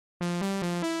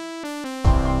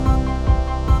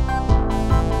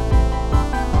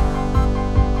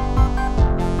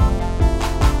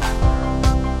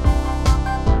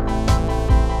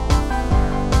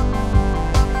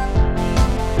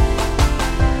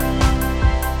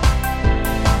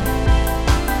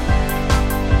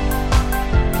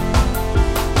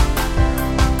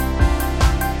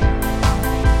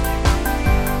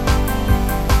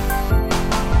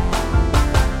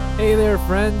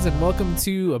friends, and welcome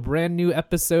to a brand new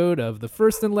episode of the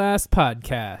First and Last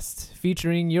Podcast,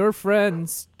 featuring your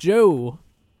friends, Joe,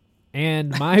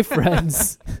 and my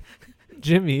friends,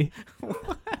 Jimmy.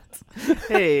 What?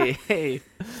 Hey.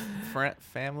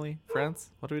 Family,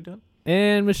 friends, what are we doing?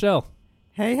 And Michelle.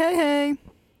 Hey.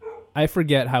 I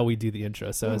forget how we do the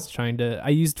intro, so I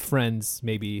used friends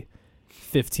maybe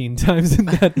 15 times in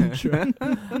that intro.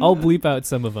 I'll bleep out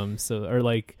some of them,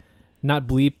 not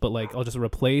bleep, but I'll just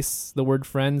replace the word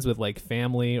friends with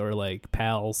family or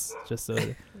pals, just so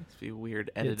It'd be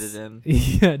weird edited in.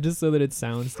 Yeah, just so that it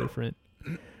sounds different.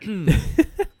 All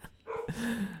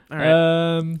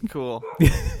right. Cool.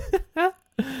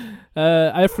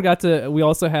 I forgot we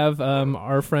also have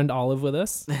our friend Olive with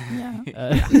us.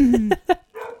 Yeah.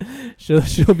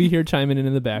 She'll be here chiming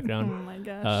in the background. Oh my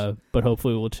gosh. But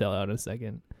hopefully we'll chill out in a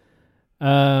second.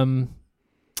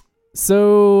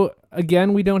 So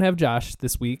again, we don't have Josh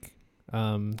this week.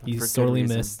 He's sorely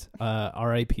missed.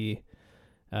 R.I.P.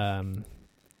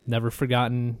 Never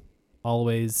forgotten,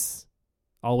 always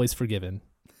forgiven.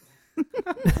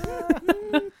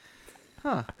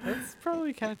 Huh. That's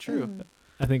probably kind of true.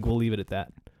 I think we'll leave it at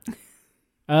that.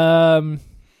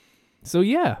 So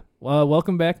yeah,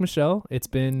 welcome back, Michelle. It's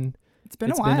been a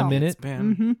while. Been a minute.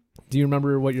 Mm-hmm. Do you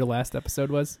remember what your last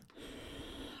episode was?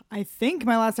 I think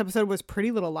my last episode was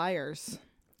Pretty Little Liars,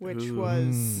 which Ooh.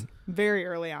 was very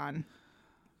early on.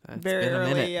 That's Very been a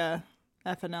early minute.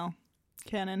 FNL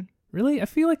canon. Really? I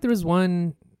feel like there was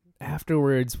one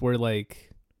afterwards where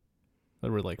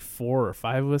there were 4 or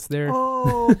 5 of us there.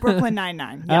 Oh, Brooklyn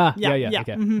Nine-Nine. Yeah. Yeah.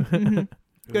 Okay. Mhm.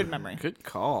 Good memory. Good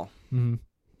call. Mm-hmm.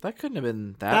 That couldn't have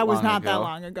been that That was long not ago. that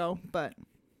long ago, but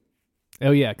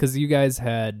Oh yeah, because you guys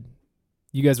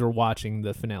were watching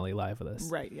the finale live with us,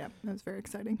 right, yeah. That was very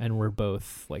exciting. and we're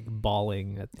both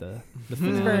bawling at the It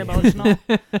finale. was very emotional.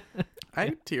 I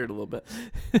teared a little bit.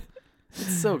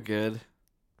 It's so good.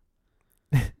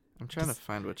 I'm trying to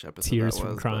find which episode Tears that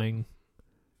was. from crying.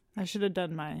 I should have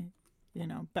done my,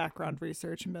 background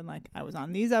research and been like, I was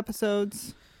on these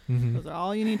episodes. Mhm. Those are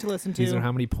all you need to listen to. These are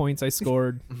how many points I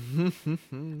scored.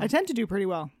 I tend to do pretty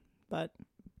well, but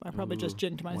I probably just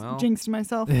Ooh, well. jinxed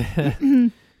myself.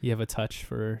 You have a touch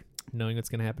for knowing what's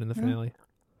going to happen in the Yeah. finale.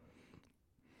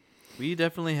 We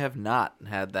definitely have not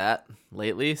had that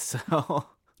lately, so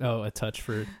Oh, a touch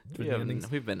for the endings.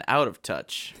 we've been out of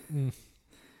touch Mm.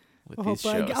 with I these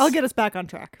hope shows. I'll get us back on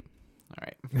track. All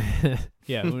right.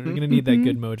 Yeah, we're going to need that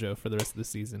good mojo for the rest of the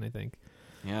season, I think.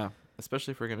 Yeah,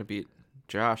 especially if we're gonna beat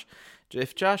Josh.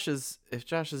 If Josh is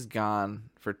gone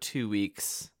for 2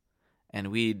 weeks and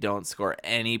we don't score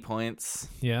any points,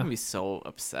 I'm Yeah. gonna be so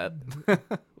upset with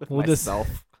We'll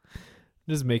myself.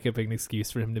 Just make up an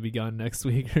excuse for him to be gone next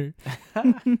week, or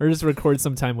just record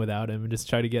some time without him and just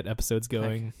try to get episodes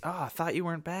going. Oh, I thought you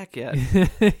weren't back yet.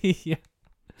 Yeah.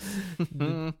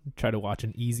 Try to watch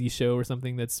an easy show or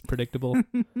something that's predictable.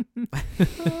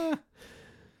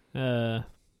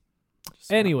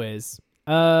 Anyways,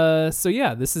 so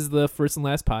yeah, this is the First and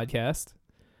Last Podcast.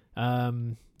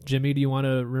 Jimmy, do you want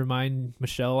to remind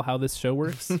Michelle how this show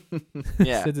works?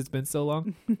 Yeah. Since it's been so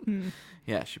long.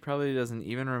 Yeah, she probably doesn't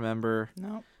even remember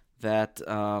No. that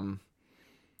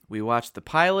we watched the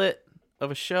pilot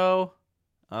of a show,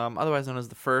 otherwise known as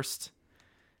the first,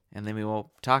 and then we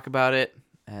will talk about it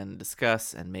and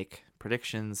discuss and make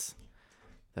predictions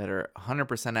that are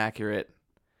 100% accurate.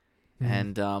 Mhm.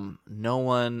 And no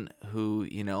one who,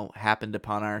 happened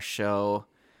upon our show,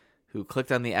 who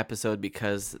clicked on the episode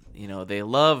because, they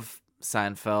love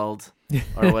Seinfeld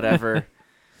or whatever,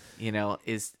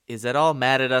 is at all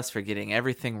mad at us for getting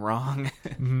everything wrong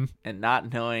Mhm. and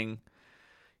not knowing,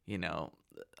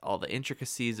 all the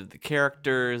intricacies of the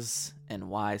characters and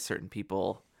why certain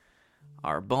people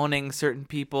are boning certain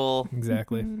people.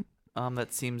 Exactly.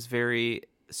 That seems very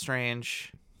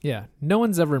strange. Yeah. No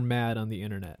one's ever mad on the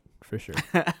internet, for sure.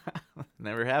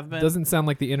 Never have been. Doesn't sound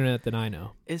like the internet that I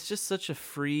know. It's just such a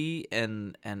free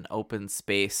and open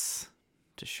space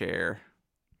to share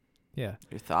Yeah.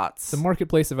 your thoughts. It's a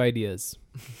marketplace of ideas.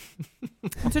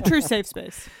 It's a true safe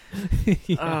space.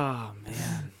 Yeah. Oh,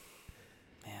 man.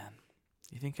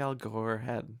 You think Al Gore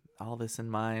had all this in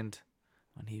mind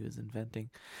when he was inventing?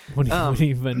 When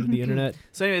he invented the internet.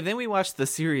 So anyway, then we watched the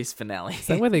series finale. Is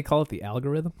that why they call it the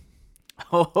algorithm?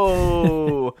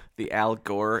 Oh, the Al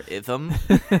Gore-ism.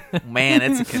 Man,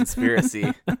 it's a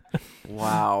conspiracy.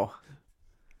 Wow.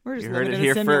 We're just You heard living it in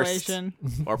here a first.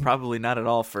 simulation. Or probably not at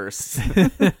all first.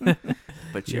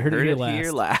 But you heard it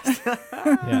here last.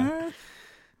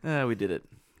 Yeah. We did it.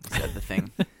 We said the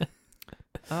thing.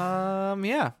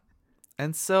 Yeah.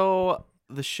 And so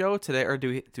the show today, or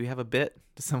do we have a bit?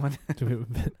 Does someone? Do we have a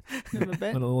bit? Have a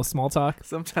bit. A little small talk.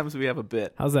 Sometimes we have a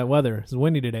bit. How's that weather? It's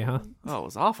windy today, huh? Oh, it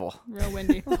was awful. Real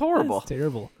windy. It was horrible. It's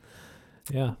terrible.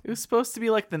 Yeah. It was supposed to be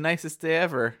like the nicest day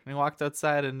ever. We walked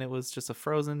outside and it was just a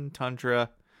frozen tundra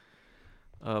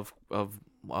of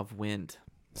wind.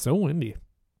 So windy.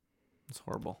 It's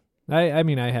horrible. I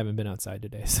mean, I haven't been outside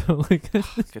today, so like,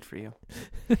 Good for you.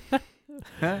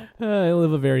 I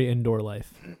live a very indoor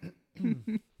life.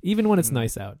 Even when it's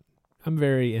nice out, I'm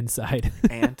very inside.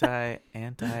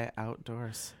 anti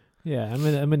outdoors. Yeah,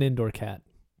 I'm an indoor cat.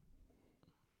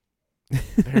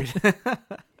 Very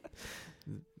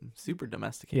super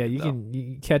domesticated. Yeah, you though.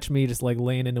 can catch me just like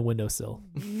laying in a windowsill,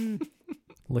 Mm.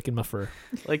 licking my fur.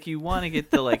 Like you want to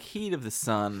get the like heat of the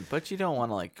sun, but you don't want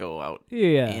to like go out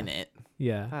Yeah, in it.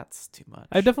 yeah. That's too much.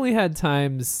 I've definitely had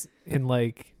times in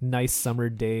like nice summer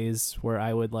days where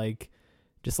I would like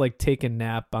just like take a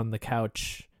nap on the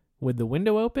couch with the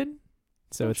window open.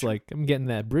 So it's like I'm getting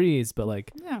that breeze, but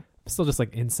like Yeah. I'm still just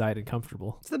like inside and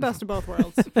comfortable. It's the best of both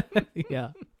worlds.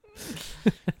 Yeah.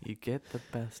 You get the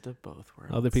best of both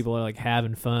worlds. Other people are like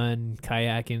having fun,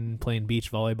 kayaking, playing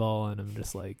beach volleyball, and I'm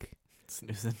just like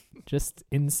snoozing, just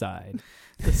inside.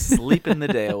 just sleeping the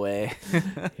day away.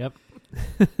 Yep.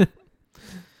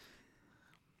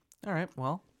 All right.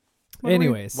 Well, What do we-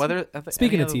 Anyways, weather.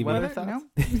 Speaking any of other TV. weather Weather?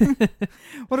 thoughts?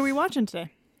 No? What are we watching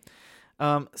today?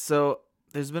 So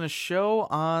there's been a show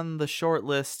on the short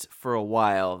list for a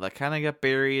while that kind of got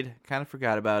buried. Kind of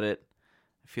forgot about it.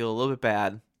 I feel a little bit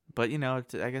bad, but you know,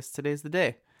 I guess today's the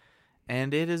day.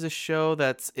 And it is a show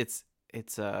that's it's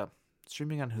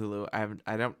streaming on Hulu.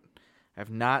 I've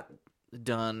not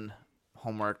done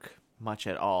homework much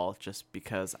at all, just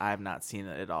because I've not seen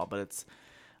it at all. But it's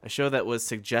a show that was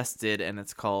suggested, and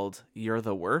it's called You're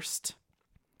the Worst.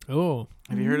 oh,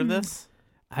 Have you heard of this?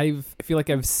 I feel like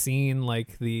I've seen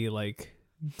like the like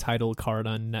title card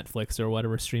on Netflix or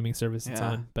whatever streaming service it's Yeah.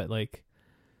 on, but like,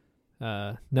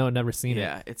 no, never seen it.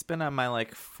 Yeah, it's been on my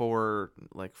like for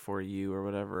you or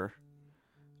whatever.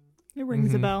 It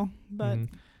rings a Mhm. bell, but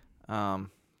Mhm.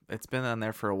 It's been on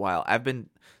there for a while.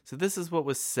 So this is what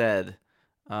was said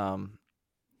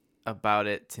about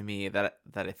it to me that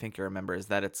I think I remember, is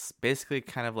that it's basically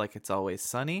kind of like It's Always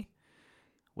Sunny,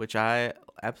 which I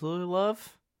absolutely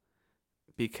love,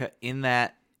 because in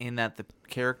that the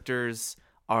characters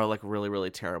are like really, really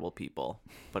terrible people,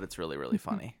 but it's really, really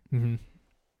funny. Mhm.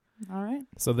 all right.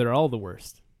 So they're all the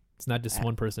worst. It's not just Yeah.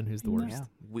 one person who's the worst.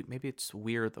 Yeah, maybe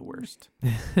we're the worst.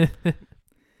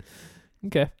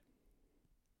 Okay.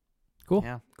 Cool.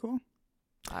 Yeah. Cool.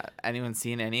 Anyone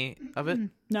seen any of it?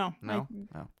 No. No.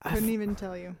 I couldn't even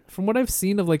tell you. From what I've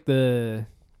seen of like the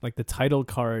title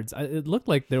cards, it looked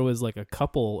like there was like a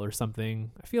couple or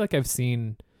something. I feel like I've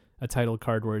seen a title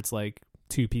card where it's like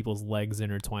two people's legs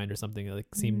intertwined or something. It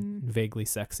like seemed vaguely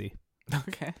sexy.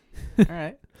 Okay. All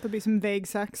right. There'll be some vague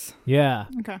sex. Yeah.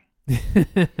 Okay.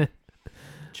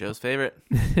 Joe's favorite.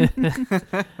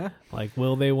 Like,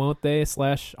 will they, won't they, /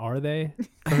 are they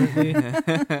currently?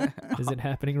 Is it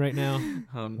happening right now?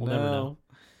 Oh We'll never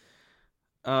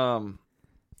know.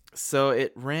 So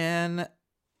it ran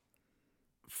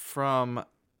from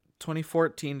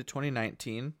 2014 to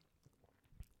 2019.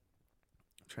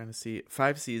 Trying to see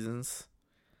 5 seasons.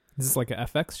 Is this like a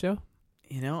FX show?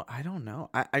 You know, I don't know.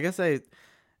 I guess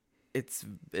it's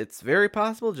very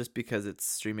possible, just because it's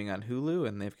streaming on Hulu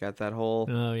and they've got that whole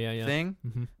Oh, yeah. thing.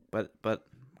 Mm-hmm. But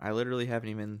I literally haven't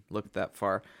even looked that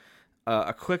far.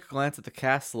 A quick glance at the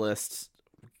cast list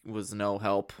was no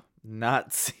help.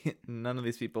 None of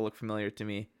these people look familiar to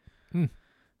me.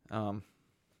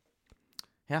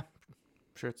 Yeah,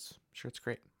 sure it's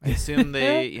great. I assume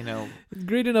they,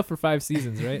 Great enough for 5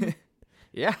 seasons, right?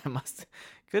 yeah, it must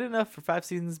good enough for 5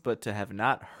 seasons, but to have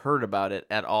not heard about it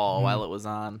at all while it was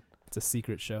on. It's a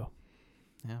secret show.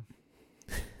 Yeah.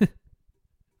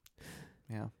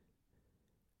 Yeah.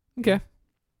 Okay.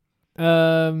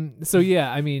 So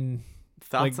yeah, I mean,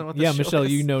 Thoughts like, on what the yeah, show Michelle,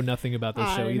 is? you know nothing about this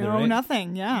show I either, know right?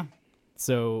 nothing. Yeah.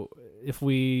 So if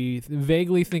we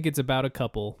vaguely think it's about a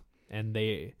couple and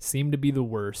they seem to be the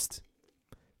worst,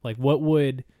 like what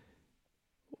would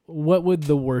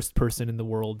the worst person in the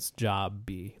world's job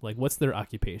be? Like, what's their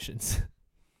occupations?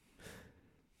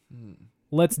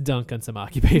 Let's dunk on some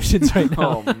occupations right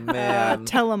now. Oh man.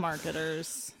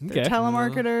 Telemarketers. They're Okay.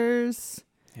 telemarketers.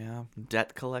 Yeah.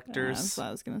 Debt Yeah, collectors, that's what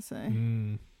I was gonna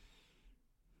say.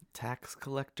 tax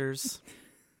collectors.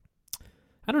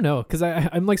 I don't know, because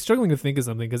I'm like struggling to think of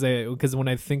something, because when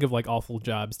I think of like awful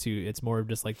jobs too, it's more of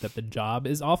just like that the job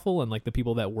is awful and like the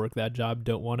people that work that job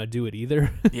don't want to do it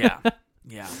either. Yeah.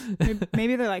 Yeah.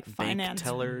 Maybe they're like Bank finance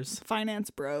tellers. finance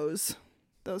bros.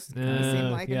 Those kind of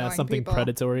seem like annoying something people.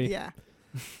 predatory. Yeah.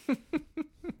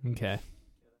 Okay,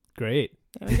 great.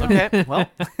 There we go. Okay, well,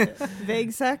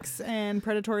 Vague sex and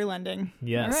predatory lending.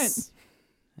 Yes.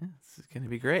 this is gonna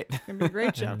be great. It's gonna be a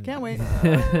great show. Can't wait.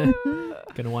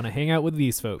 Gonna want to hang out with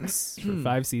these folks for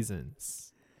 5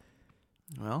 seasons.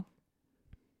 Well,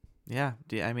 yeah.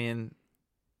 I mean,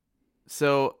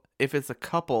 so if it's a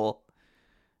couple,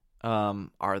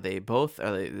 are they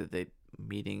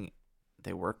meeting?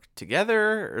 They work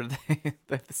together, or they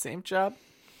have the same job?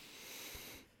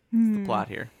 What's the plot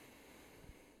here?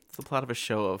 It's the plot of a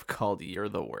show called You're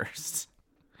the Worst.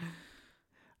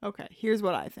 Okay, here's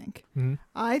what I think. Mhm.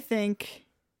 I think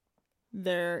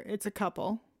it's a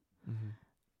couple.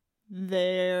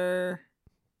 They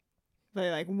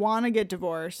like want to get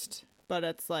divorced, but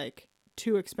it's like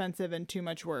too expensive and too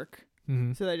much work.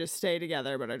 Mhm. So they just stay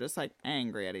together, but are just like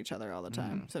angry at each other all the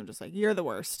time. So I'm just like, you're the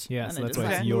worst. Yeah, and so they that's just,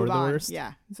 why it's like, you're move the on. worst?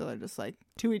 Yeah. So they're just like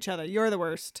to each other, you're the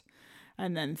worst.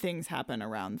 And then things happen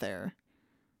around their,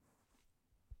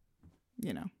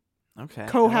 Okay. I like that.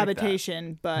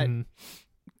 cohabitation, but Mhm.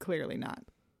 clearly not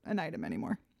an item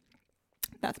anymore.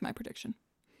 That's my prediction.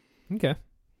 Okay.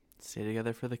 Stay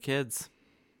together for the kids.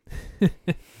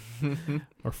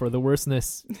 Or for the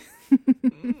worstness.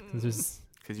 'Cause there's-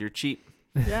 Because you're cheap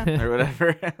Yeah. or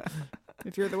whatever.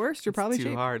 If you're the worst, you're probably It's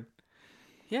too cheap. hard.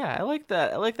 Yeah, I like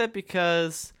that. I like that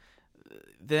because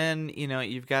then,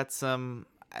 you've got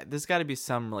there's got to be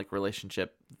some like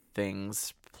relationship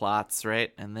things, plots,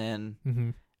 right? And then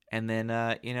Mhm.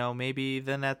 maybe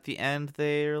then at the end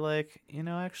they're like,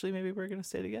 actually maybe we're going to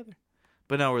stay together.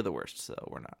 But no, we're the worst, so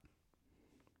we're not.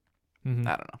 Mhm.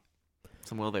 I don't know.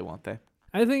 Some will they, won't they?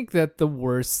 I think that the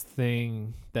worst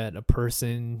thing that a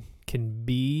person can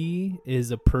be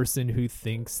is a person who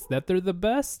thinks that they're the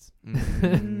best.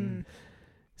 Mm.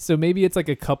 So maybe it's like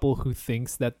a couple who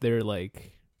thinks that they're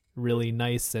like really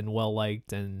nice and well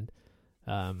liked, and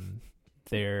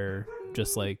they're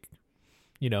just like,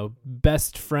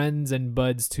 best friends and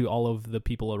buds to all of the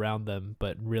people around them,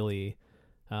 but really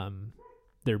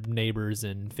their neighbors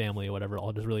and family or whatever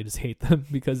all just hate them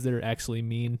because they're actually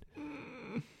mean.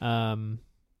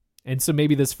 And so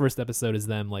maybe this first episode is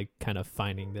them like kind of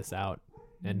finding this out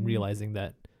and realizing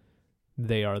that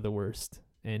they are the worst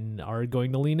and are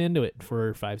going to lean into it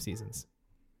for 5 seasons.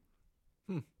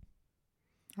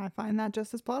 I find that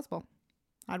just as plausible.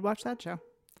 I'd watch that show.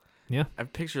 Yeah.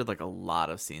 I've pictured like a lot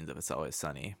of scenes of It's Always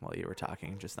Sunny while you were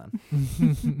talking just then.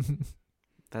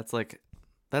 That's a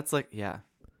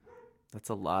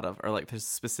lot of, or like there's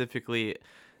specifically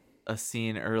a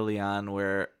scene early on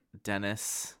where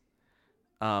Dennis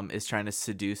is trying to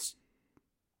seduce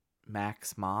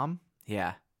Mac's mom.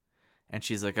 Yeah. And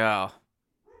she's like, oh,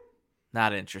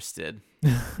 not interested.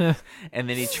 And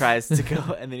then he tries to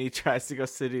go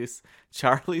seduce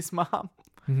Charlie's mom.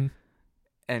 Mhm.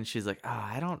 And she's like, oh,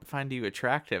 I don't find you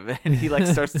attractive. And he like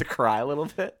starts to cry a little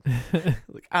bit.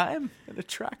 Like, I'm an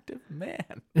attractive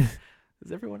man.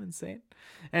 Is everyone insane?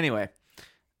 Anyway,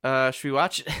 should we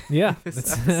watch Yeah. this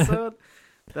that's- episode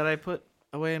that I put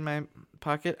away in my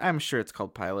pocket? I'm sure it's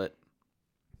called Pilot.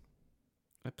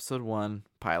 Episode 1,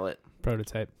 Pilot.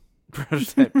 Prototype.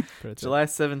 Prototype. Prototype. July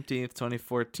 17th,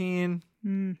 2014.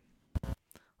 Mm.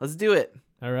 Let's do it.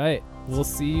 All right. We'll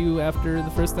see you after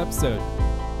the first episode.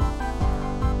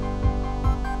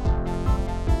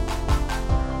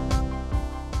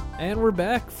 And we're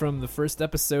back from the first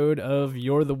episode of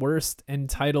You're the Worst,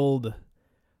 entitled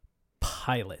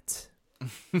Pilot.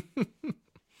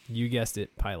 You guessed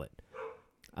it, Pilot.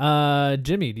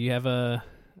 Jimmy, do you have a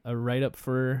write-up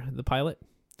for the pilot?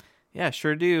 Yeah,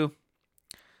 sure do.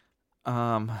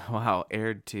 Wow,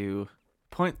 aired to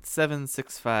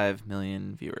 0.765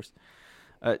 million viewers.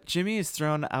 Jimmy is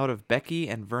thrown out of Becky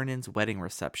and Vernon's wedding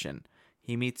reception.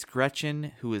 He meets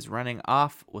Gretchen, who is running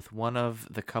off with one of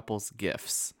the couple's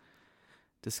gifts.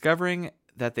 Discovering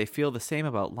that they feel the same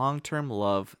about long-term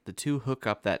love, the two hook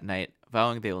up that night,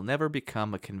 vowing they will never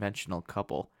become a conventional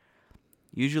couple.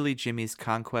 Usually Jimmy's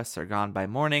conquests are gone by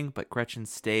morning, but Gretchen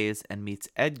stays and meets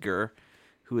Edgar,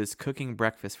 who is cooking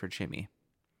breakfast for Jimmy.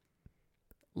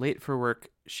 Late for work,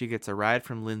 she gets a ride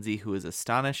from Lindsay, who is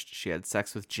astonished she had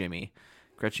sex with Jimmy.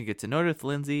 Gretchen gets annoyed with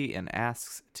Lindsay and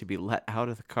asks to be let out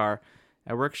of the car.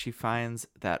 At work, she finds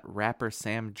that rapper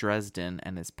Sam Dresden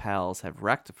and his pals have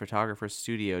wrecked a photographer's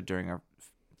studio during a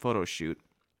photo shoot.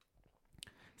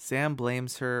 Sam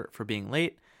blames her for being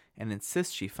late and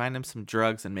insists she find him some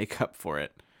drugs and make up for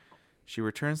it. She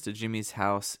returns to Jimmy's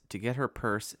house to get her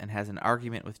purse and has an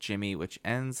argument with Jimmy, which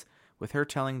ends with her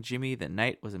telling Jimmy the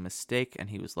night was a mistake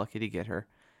and he was lucky to get her.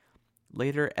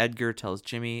 Later, Edgar tells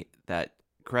Jimmy that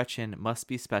Gretchen must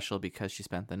be special because she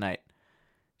spent the night.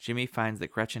 Jimmy finds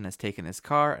that Gretchen has taken his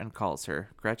car and calls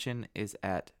her. Gretchen is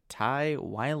at Ty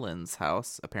Weiland's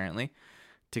house, apparently,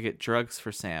 to get drugs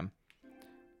for Sam.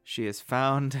 She has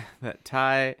found that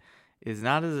Ty is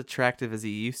not as attractive as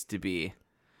he used to be.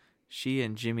 She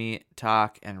and Jimmy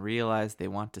talk and realize they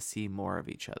want to see more of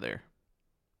each other.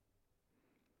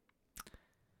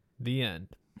 The end.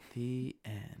 The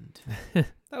end.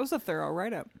 That was a thorough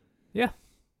write-up. Yeah,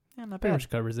 not Pretty bad. much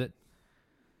covers it.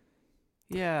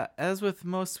 Yeah, as with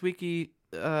most wiki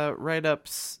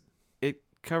write-ups, it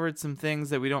covered some things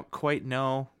that we don't quite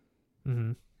know,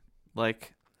 Mm-hmm.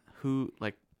 like who,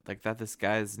 like that this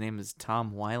guy's name is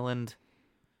Tom Weiland,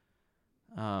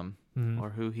 Mm-hmm.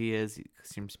 or who he is. He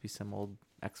seems to be some old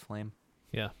ex-flame.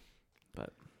 Yeah.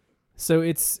 But So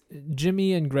it's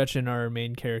Jimmy and Gretchen are our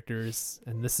main characters,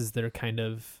 and this is their kind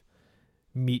of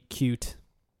meet cute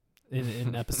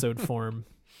in episode form.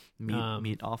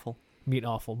 meat awful. Meet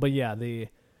awful. But yeah,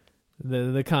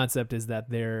 the concept is that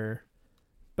they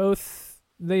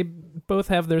both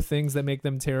have their things that make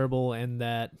them terrible, and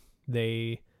that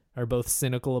they are both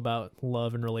cynical about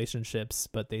love and relationships,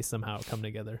 but they somehow come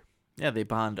together. Yeah, they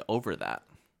bond over that,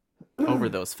 over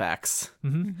those facts.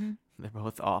 Mm-hmm. Mm-hmm. They're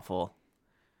both awful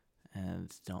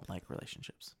and don't like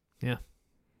relationships.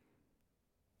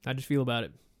 How'd you feel about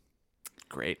it?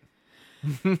 Great.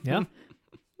 Yeah.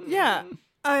 Yeah,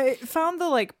 I found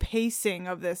the pacing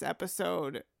of this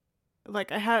episode.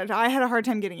 I had a hard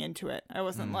time getting into it. I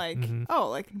wasn't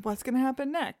what's gonna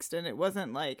happen next? And it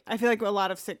wasn't I feel like a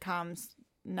lot of sitcoms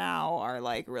now are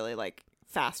really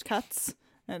fast cuts.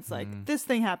 And it's this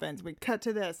thing happens, we cut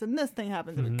to this, and this thing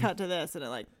happens, and we cut to this, and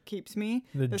it keeps me.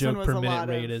 The This joke one was per a minute lot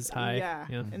rate of- is high. Yeah,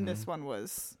 Yeah. and this one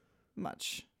was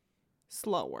much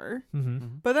slower.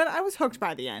 Mm-hmm. But then I was hooked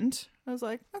by the end. I was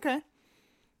like, okay,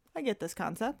 I get this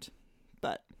concept.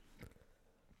 But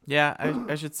Yeah,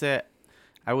 I should say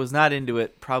I was not into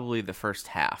it probably the first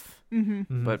half.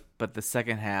 mm-hmm. But the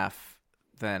second half,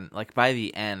 then by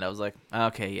the end, I was like,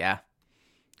 okay, yeah,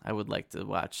 I would like to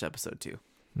watch episode 2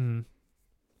 Mm-hmm.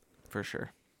 for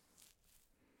sure.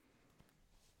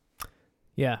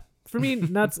 Yeah. For me,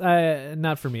 not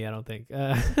for me, I don't think.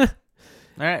 All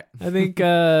right. I think,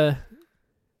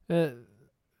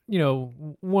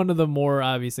 one of the more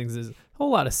obvious things is a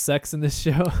whole lot of sex in this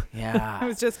show. I Yeah,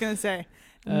 was just gonna say,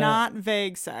 not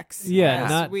vague sex. yeah, as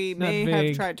not- we not may vague.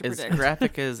 have tried to as predict.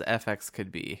 graphic as FX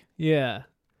could be. Yeah.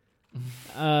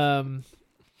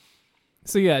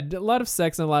 So yeah, a lot of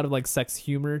sex and a lot of sex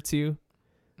humor too.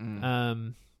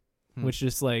 Mm. Which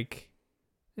is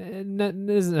isn't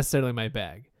necessarily my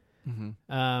bag.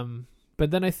 Mm-hmm.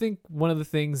 But then I think one of the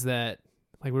things that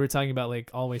we were talking about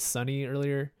Always Sunny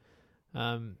earlier,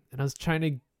 and I was trying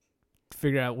to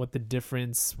figure out what the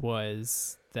difference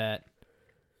was that,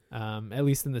 at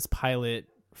least in this pilot,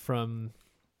 from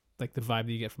the vibe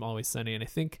that you get from Always Sunny, and I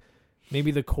think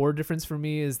maybe the core difference for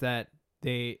me is that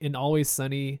in Always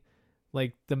Sunny,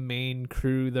 the main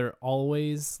crew, they're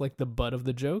always the butt of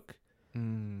the joke.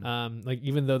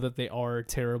 Even though that they are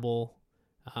terrible,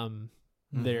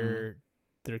 they're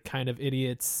kind of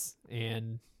idiots,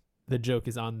 and the joke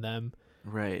is on them.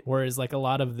 Right. Whereas a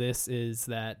lot of this is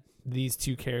that these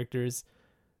two characters,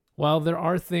 while there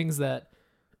are things that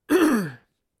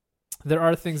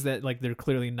they're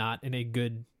clearly not in a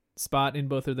good spot in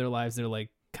both of their lives. They're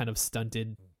kind of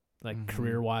stunted,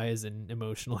 career wise and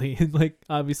emotionally, and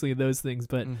obviously those things.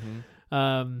 But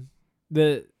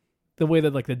the way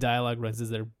that the dialogue runs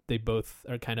is they both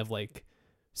are kind of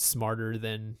smarter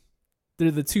than,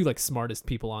 they're the two smartest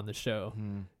people on the show,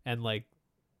 and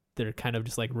they're kind of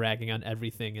just ragging on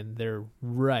everything, and they're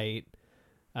right.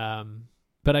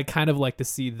 But I kind of like to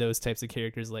see those types of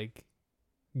characters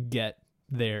get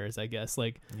theirs, I guess.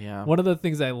 Yeah. One of the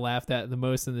things I laughed at the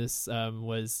most in this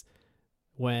was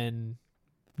when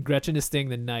Gretchen is staying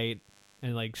the night,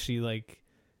 and she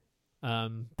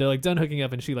they're done hooking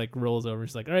up, and she rolls over and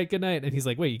she's all right, good night, and he's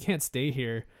wait, you can't stay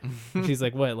here. And she's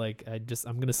what,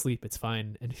 I'm gonna sleep, it's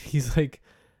fine. And he's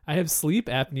I have sleep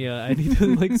apnea, I need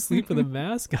to sleep with a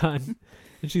mask on.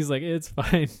 And she's it's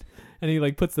fine. And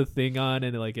he puts the thing on,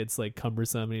 and it's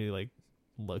cumbersome, and he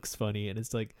looks funny, and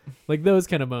it's those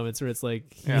kind of moments where it's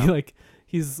Yeah.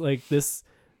 he's this,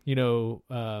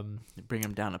 Bring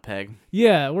him down a peg.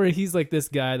 yeah, where he's this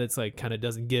guy that's kind of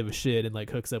doesn't give a shit and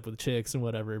hooks up with chicks and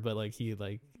whatever, but he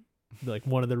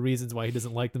one of the reasons why he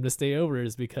doesn't like them to stay over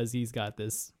is because he's got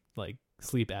this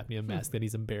sleep apnea mask that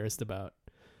he's embarrassed about.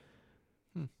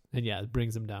 And yeah, it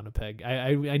brings him down a peg.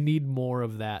 I need more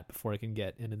of that before I can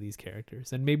get into these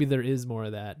characters, and maybe there is more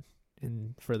of that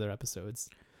in further episodes.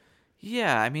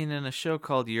 Yeah, I mean, in a show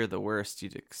called You're the Worst,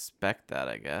 you'd expect that,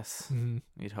 I guess. Mm-hmm.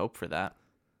 You'd hope for that.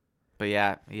 But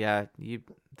yeah,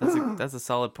 that's a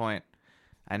solid point.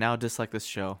 I now dislike this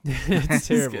show. It's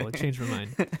terrible. It changed my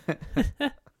mind.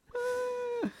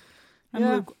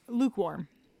 I'm lukewarm.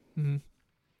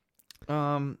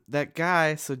 Mm-hmm. That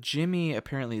guy, so Jimmy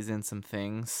apparently is in some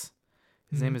things.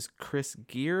 His name is Chris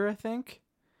Gere, I think.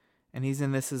 And he's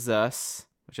in This Is Us,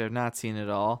 which I've not seen at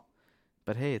all.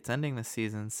 But hey, it's ending this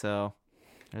season, so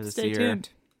there's a Stay year. tuned.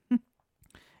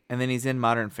 And then he's in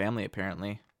Modern Family,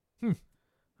 apparently.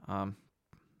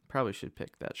 Probably should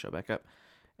pick that show back up.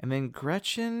 And then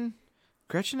Gretchen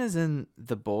is in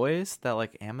The Boys, that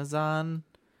like Amazon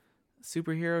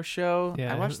superhero show.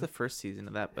 Yeah, I watched the first season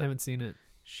of that, I but haven't seen it.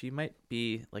 she might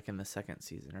be like in the second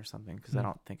season or something because I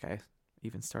don't think I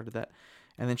even started that.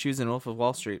 And then she was in Wolf of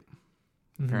Wall Street,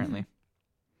 apparently.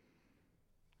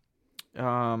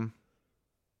 Yeah,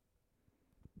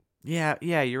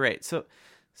 you're right.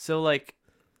 So like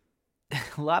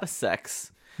a lot of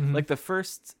sex. Mm-hmm. Like the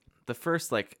first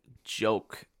like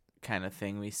joke kind of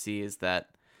thing we see is that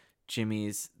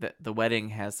the wedding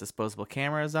has disposable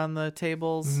cameras on the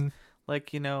tables,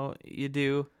 like, you know, you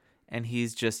do, and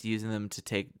he's just using them to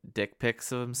take dick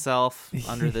pics of himself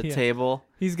under the table.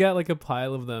 He's got like a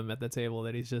pile of them at the table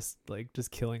that he's just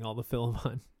killing all the film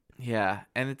on. Yeah,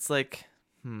 and it's like,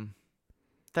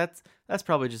 that's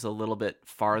probably just a little bit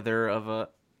farther of a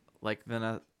like than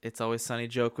a It's Always Sunny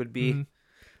joke would be.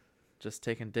 Just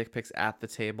taking dick pics at the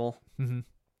table.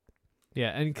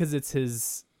 Yeah, and because it's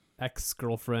his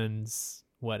ex-girlfriend's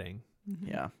wedding.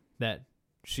 Yeah. That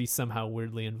she somehow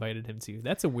weirdly invited him to.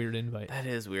 That's a weird invite. That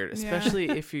is weird, especially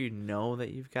if you know that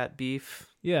you've got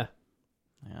beef. Yeah.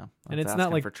 Yeah. And it's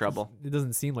not like for trouble. It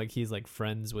doesn't seem like he's like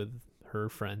friends with her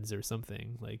friends or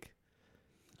something. Like,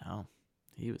 no,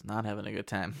 he was not having a good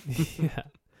time.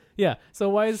 Yeah. So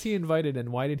why is he invited and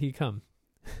why did he come?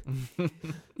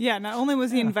 Yeah, not only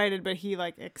was he invited, but he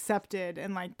like accepted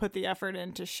and like put the effort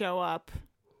in to show up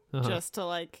just to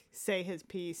like say his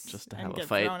piece, just to and have a get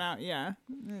fight. thrown out. Yeah,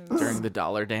 During the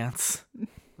dollar dance,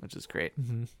 which is great.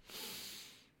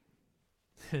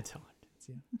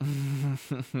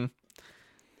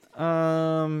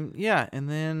 Yeah, and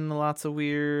then lots of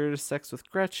weird sex with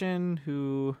Gretchen,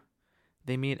 who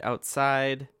they meet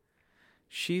outside.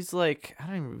 She's like, I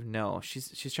don't even know.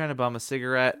 She's trying to bum a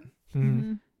cigarette.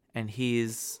 And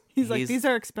he's like, these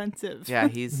are expensive. Yeah,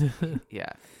 he's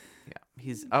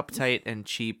he's uptight and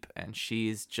cheap, and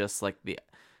she's just like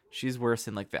she's worse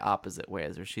in like the opposite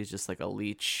ways, where she's just like a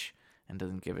leech and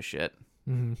doesn't give a shit,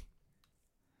 and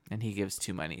he gives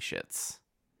too many shits,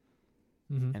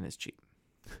 and is cheap.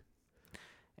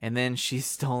 And then she's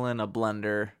stolen a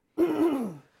blender,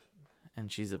 and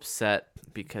she's upset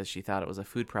because she thought it was a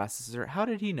food processor. How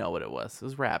did he know what it was? It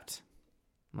was wrapped,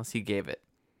 unless he gave it.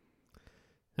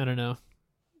 I don't know.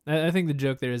 I think the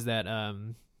joke there is that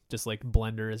just like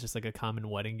blender is just like a common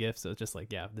wedding gift. So it's just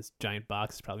like, yeah, this giant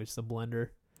box is probably just a blender.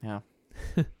 Yeah.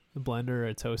 A blender or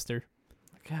a toaster.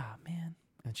 Like, oh, man.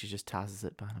 And she just tosses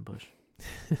it behind a bush.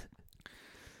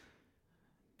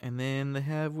 And then they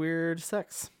have weird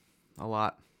sex. A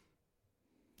lot.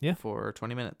 Yeah. For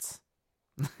 20 minutes.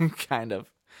 Kind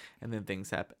of. And then things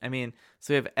happen. I mean,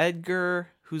 so we have Edgar,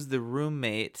 who's the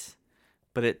roommate,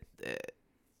 but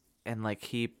and like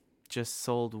he just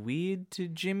sold weed to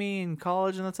Jimmy in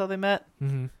college, and that's how they met.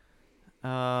 And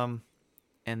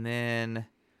then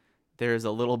there's a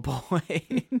little boy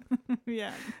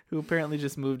Yeah, who apparently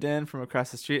just moved in from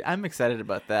across the street. I'm excited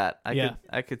about that.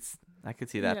 I could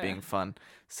see that being fun.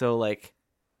 So like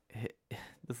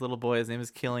this little boy, his name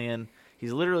is Killian.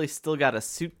 He's literally still got a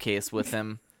suitcase with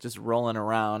him, just rolling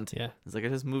around. Yeah, he's like, I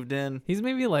just moved in. He's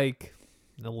maybe like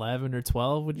 11 or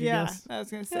 12. Would you guess? I was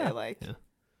gonna say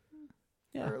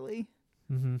early.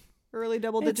 Early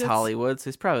double digits. It's Hollywood, so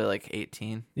he's probably like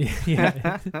 18.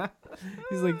 Yeah.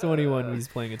 He's like 21 when he's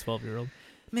playing a 12-year-old.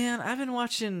 Man, I've been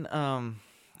watching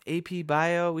AP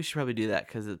Bio. We should probably do that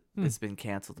because it's been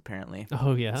canceled apparently.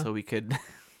 Oh yeah. So we could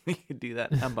do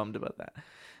that. I'm bummed about that.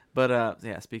 But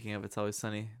yeah, speaking of It's Always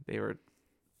Sunny,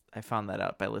 I found that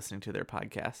out by listening to their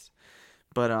podcast.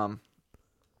 But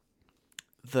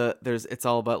it's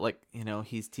all about like, you know,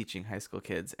 he's teaching high school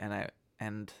kids, and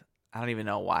I don't even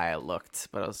know why I looked,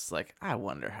 but I was like, I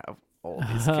wonder how old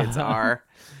these kids are,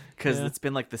 because it's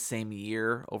been like the same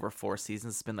year over 4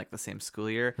 seasons. It's been like the same school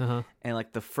year, and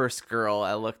like the first girl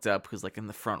I looked up, who's like in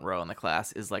the front row in the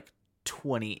class, is like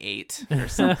 28 or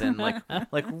something, like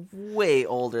way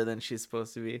older than she's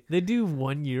supposed to be. They do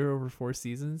 1 year over 4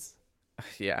 seasons.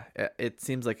 Yeah, it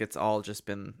seems like it's all just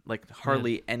been like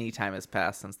hardly any time has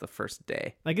passed since the first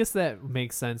day. I guess that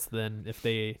makes sense then if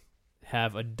they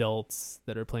have adults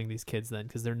that are playing these kids then,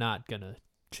 because they're not gonna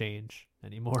change.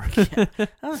 anymore.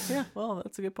 Oh, yeah. Well,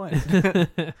 that's a good point.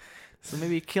 So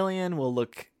maybe Killian will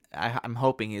look. I'm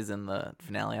hoping he's in the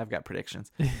finale. I've got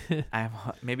predictions.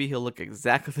 Maybe he'll look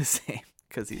exactly the same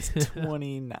because he's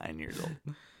 29 years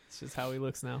old. It's just how he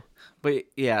looks now. But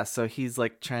yeah, so he's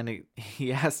like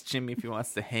he asks Jimmy if he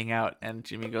wants to hang out, and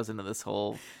Jimmy goes into this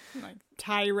whole like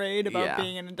tirade about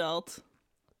being an adult.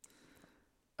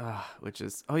 Which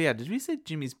is, oh yeah, did we say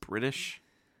Jimmy's British?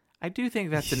 I do think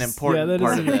that's an important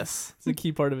part of this. It's a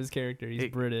key part of his character.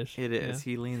 He's British. It is.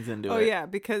 Yeah. He leans into it. Oh yeah,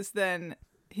 because then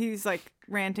he's like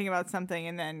ranting about something,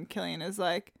 and then Killian is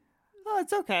like, "Oh,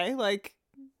 it's okay. Like,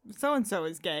 so and so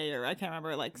is gay, or I can't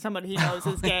remember. Like somebody he knows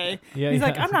is gay." He's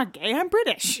like, "I'm not gay. I'm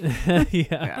British."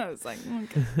 Yeah. I was like,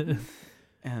 okay.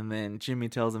 And then Jimmy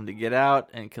tells him to get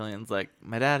out, and Killian's like,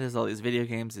 "My dad has all these video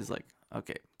games." He's like,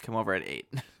 "Okay, come over at 8."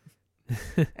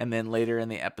 And then later in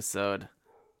the episode,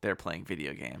 they're playing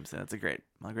video games, and it's a great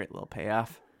little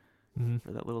payoff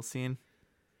for that little scene.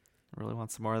 I really want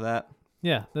some more of that.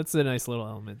 Yeah, that's a nice little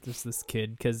element. Just this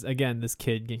kid, because again, this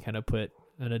kid can kind of put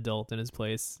an adult in his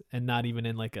place, and not even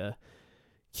in like a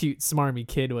cute, smarmy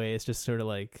kid way. It's just sort of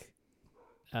like,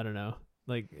 I don't know,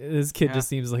 like this kid just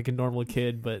seems like a normal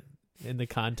kid, but in the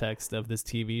context of this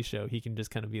TV show, he can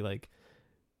just kind of be like,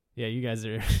 "Yeah, you guys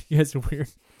are weird."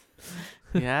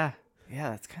 Yeah,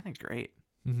 that's kind of great.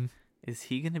 Mm-hmm. Is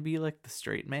he gonna be like the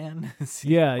straight man?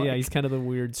 Yeah, he's kind of the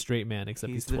weird straight man,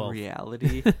 except he's 12. The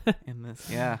reality in this.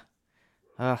 Yeah.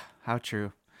 How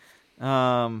true.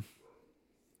 What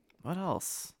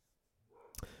else?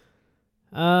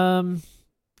 I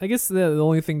guess the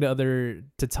only thing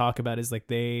to talk about is like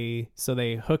they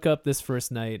hook up this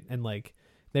first night, and like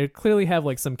they clearly have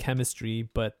like some chemistry,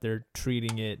 but they're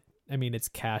treating it. I mean, it's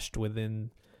cached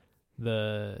within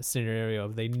the scenario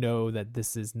of they know that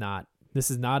this is not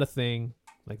a thing.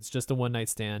 Like it's just a one night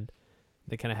stand.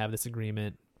 They kind of have this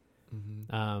agreement.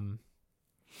 Mm-hmm.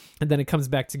 And then it comes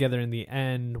back together in the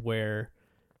end where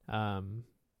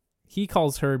he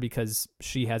calls her because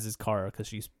she has his car because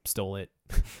she stole it.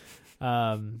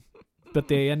 But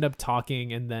they end up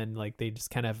talking, and then like they just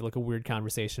kind of have like a weird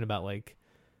conversation about like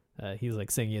he's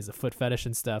like saying he has a foot fetish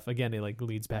and stuff. Again, it like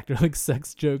leads back to like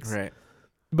sex jokes. Right.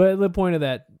 But the point of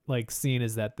that like scene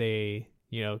is that they,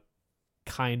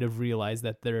 kind of realize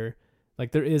that there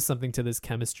is something to this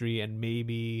chemistry, and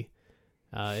maybe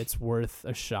it's worth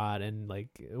a shot, and like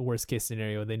worst case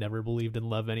scenario, they never believed in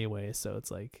love anyway. So it's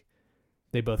like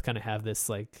they both kind of have this,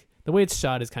 like the way it's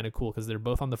shot is kind of cool because they're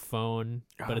both on the phone,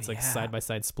 but it's like side by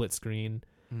side split screen.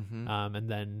 Mm-hmm. And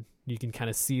then you can kind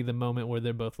of see the moment where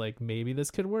they're both like, maybe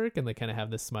this could work, and they kind of have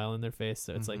this smile in their face.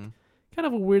 So it's like kind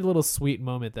of a weird little sweet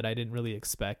moment that I didn't really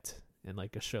expect in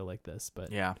like a show like this.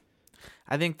 But yeah,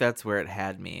 I think that's where it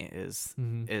had me is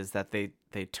that they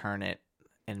turn it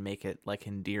and make it like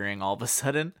endearing all of a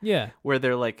sudden. Yeah. Where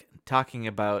they're like talking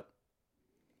about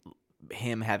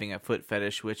him having a foot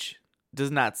fetish, which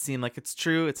does not seem like it's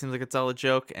true. It seems like it's all a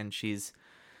joke, and she's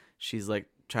like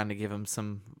trying to give him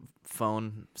some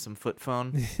foot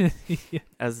phone, yeah.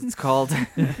 as it's called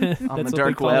on the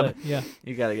dark web. It. Yeah.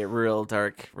 You got to get real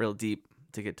dark, real deep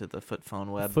to get to the foot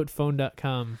phone web.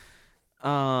 Footphone.com.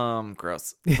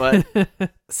 Gross. But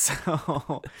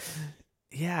so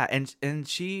yeah, and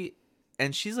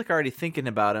she's like already thinking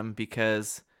about him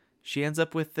because she ends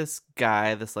up with this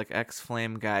guy, this like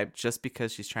ex-flame guy, just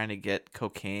because she's trying to get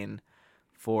cocaine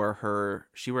for her.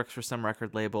 She works for some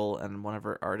record label, and one of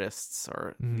her artists,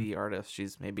 or the artist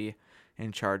she's maybe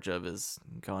in charge of, is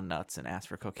going nuts and asks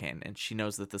for cocaine, and she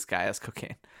knows that this guy has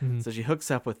cocaine. So she hooks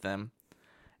up with them,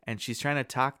 and she's trying to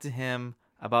talk to him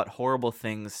about horrible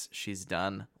things she's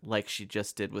done, like she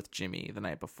just did with Jimmy the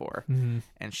night before.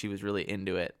 And she was really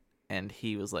into it, and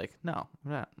he was like, no,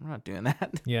 I'm not doing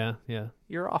that. Yeah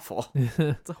You're awful.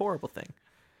 It's a horrible thing.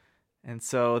 And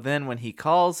so then when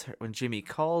Jimmy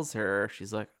calls her,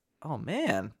 she's like, oh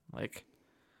man, like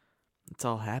it's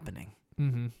all happening.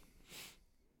 The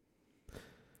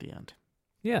end.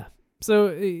 Yeah. So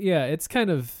yeah, it's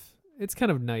kind of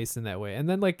nice in that way. And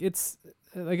then like it's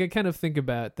like I kind of think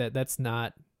about that. That's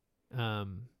not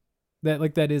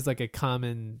that is like a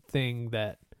common thing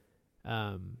that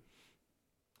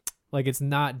like it's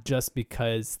not just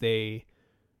because they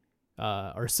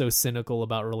are so cynical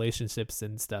about relationships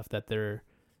and stuff that they're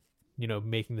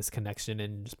making this connection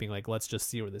and just being like, let's just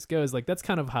see where this goes. Like that's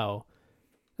pretty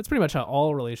much how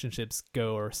all relationships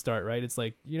go or start, right? It's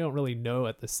like you don't really know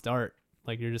at the start.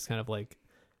 Like you're just kind of like,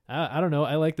 I don't know,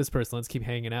 I like this person, let's keep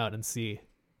hanging out and see.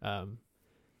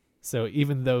 So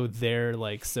even though they're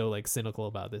like so like cynical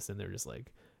about this, and they're just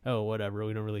like, oh, whatever,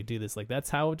 we don't really do this. Like, that's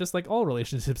how just like all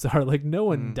relationships are. Like, no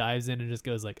one dives in and just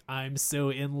goes like, I'm so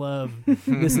in love.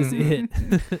 This is it.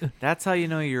 That's how you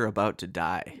know you're about to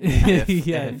die.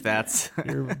 Yeah. If that's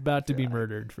You're about to be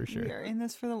murdered for sure. We are in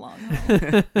this for the long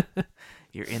haul.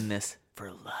 you're in this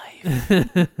for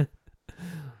life.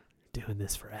 Doing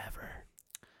this forever.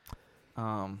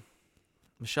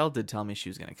 Michelle did tell me she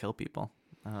was gonna kill people.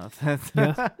 I don't know if that's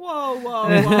Yeah.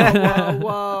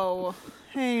 Whoa.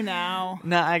 Hey now.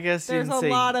 No, I guess you There's didn't a say,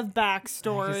 lot of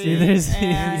backstory. See, there's- you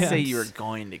didn't and- say you were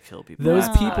going to kill people. Those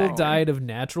Wow. people died of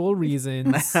natural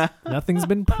reasons. Nothing's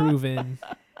been proven.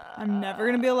 I'm never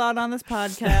gonna be allowed on this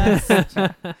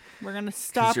podcast. We're gonna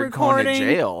stop you're recording, going to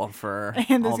jail for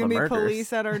and there's all the gonna be murders.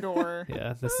 police at our door.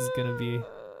 Yeah, this is gonna be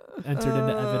entered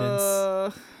into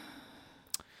evidence.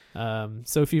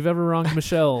 So if you've ever wronged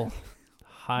Michelle,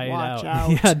 hide Watch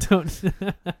out. out. Yeah, don't.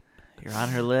 You're on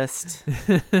her list.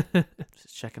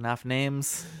 Just checking off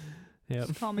names.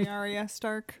 Yep, Call me Arya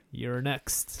Stark. you're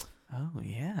next. Oh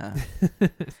yeah.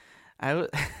 I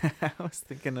was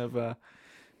thinking of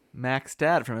Mac's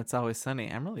dad from It's Always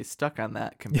Sunny. I'm really stuck on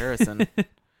that comparison.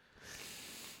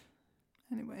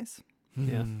 Anyways,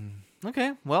 Yeah.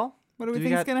 Okay. Well, what do we Do we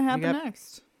think is got- gonna we happen got-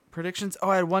 next? predictions. Oh,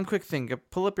 I had one quick thing.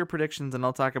 Pull up your predictions, and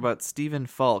I'll talk about Stephen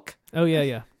Falk, Oh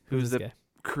yeah. who's this the guy?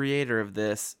 creator of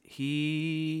this.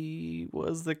 He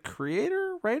was the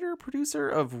creator, writer, producer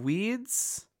of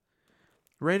Weeds,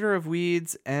 writer of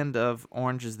Weeds, and of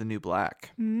Orange is the New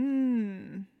Black.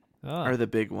 Mm. Oh, Are the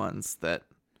big ones that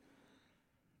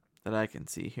I can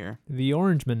see here. the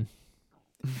Orangeman.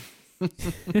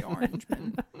 The Orange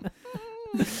Man.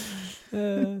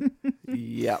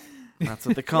 Yep, that's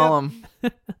what they call him.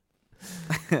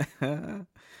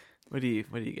 What do you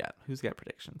got? Who's got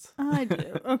predictions? I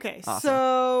do. Okay, Awesome.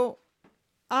 so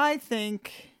I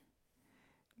think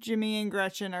Jimmy and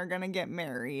Gretchen are gonna get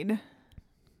married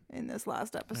in this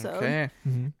last episode, Okay.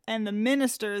 Mhm. and the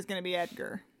minister is gonna be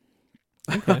Edgar.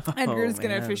 Okay, Edgar's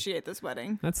gonna man. officiate this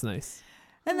wedding, that's nice.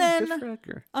 and Good then for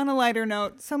Edgar. on a lighter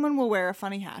note, someone will wear a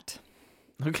funny hat.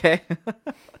 Okay.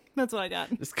 That's what I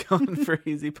got. Just going for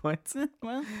easy points.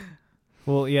 Well,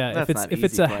 Well, yeah. That's if it's not if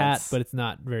it's easy a hat, points. but it's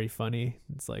not very funny,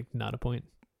 it's like not a point.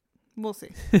 we'll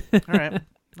see. All right.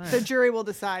 The jury will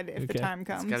decide if the Okay. time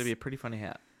comes. It's got to be a pretty funny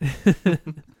hat. That's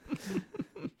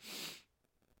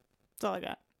all I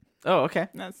got. Oh, okay.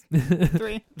 That's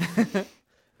 3.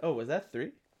 Oh, was that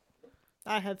 3?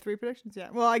 I had 3 predictions. Yeah.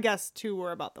 Well, I guess 2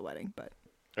 were about the wedding, but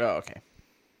Oh, okay.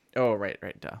 Oh, right.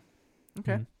 Duh.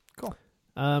 Okay. Mhm. Cool.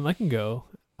 I can go.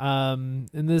 In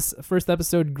this first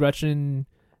episode, Gretchen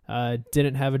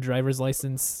didn't have a driver's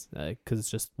license because it's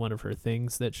just one of her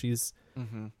things that she's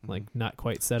Mm-hmm. like not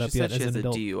quite set up she yet said she as has an a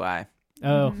adult. DUI.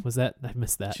 Oh, Mhm. was that? I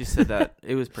missed that. She said that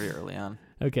it was pretty early on.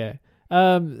 Okay.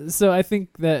 So I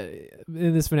think that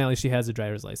in this finale she has a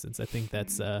driver's license. I think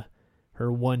that's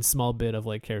her one small bit of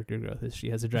like character growth is she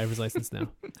has a driver's license now.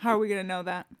 how are we going to know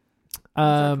that?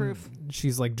 our proof?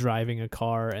 She's like driving a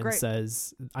car and Great.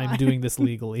 says, "I'm doing this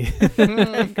legally."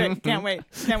 Great. Can't wait.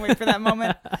 Can't wait for that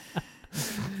moment.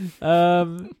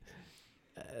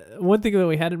 One thing that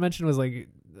we hadn't mentioned was like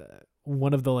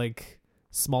one of the like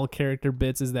small character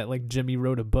bits is that like Jimmy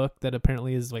wrote a book that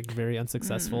apparently is like very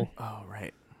unsuccessful. Oh,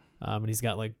 right. And he's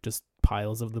got like just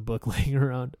piles of the book laying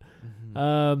around.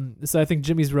 Mhm. So I think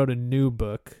Jimmy's wrote a new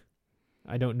book.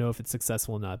 I don't know if it's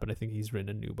successful or not, but I think he's written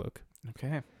a new book.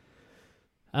 Okay.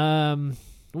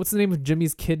 What's the name of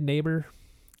Jimmy's kid neighbor?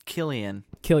 Killian.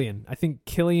 Killian. I think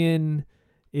Killian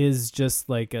is just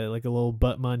like a little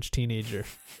butt munch teenager.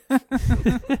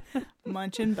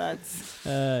 Munching butts.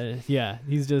 Yeah,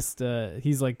 he's just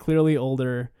he's like clearly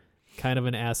older, kind of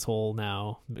an asshole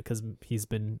now because he's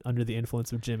been under the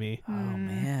influence of Jimmy. Oh,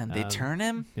 man. They turn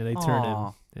him? Yeah, they turn him,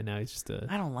 Aw. and now he's just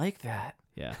I don't like that.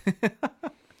 yeah.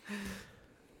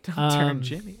 Don't turn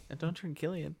Jimmy. Don't turn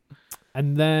Killian.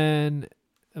 And then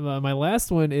my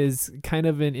last one is kind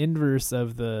of an inverse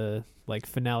of the like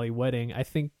finale wedding. I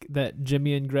think that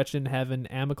Jimmy and Gretchen have an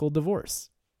amicable divorce.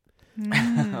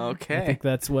 Mm. I Okay. think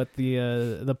that's what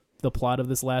the plot of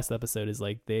this last episode is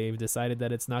like. They've decided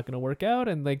that it's not going to work out,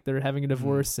 and like they're having a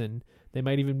divorce, and they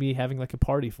might even be having like a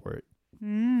party for it.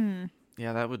 Mm.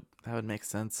 Yeah, that would make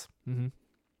sense. Mm-hmm.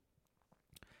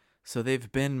 So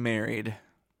they've been married.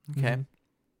 Okay.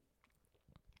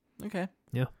 Okay.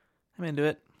 Yeah. I'm into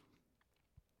it.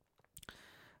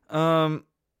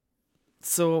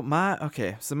 So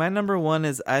my number one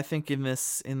is I think in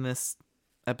this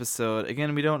episode,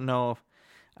 again, we don't know.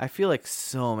 I feel like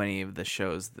so many of the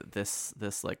shows that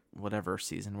this like whatever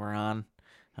season we're on.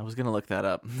 I was gonna look that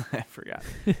up. I forgot.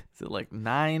 Is it like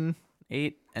 9,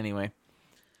 8? Anyway.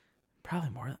 Probably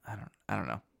more. I don't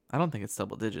know. I don't think it's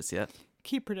double digits yet.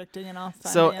 Keep predicting and I'll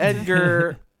find So the answer.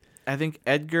 Edgar, I think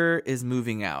Edgar is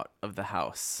moving out of the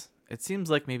house. It seems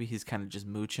like maybe he's kind of just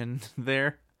mooching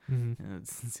there. Mhm. And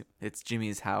it's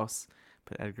Jimmy's house,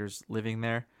 but Edgar's living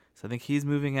there. So I think he's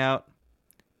moving out,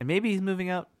 and maybe he's moving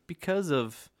out because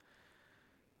of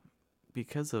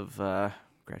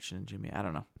Gretchen and Jimmy. I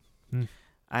don't know. Hmm.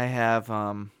 I have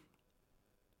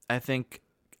I think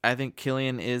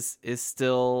Killian is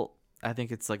still. I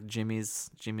think it's like Jimmy's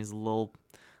little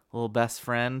best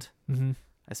friend. Mhm.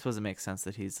 I suppose it makes sense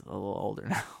that he's a little older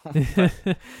now.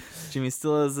 But Jimmy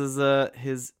still is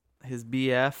his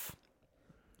BF.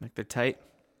 Like they're tight.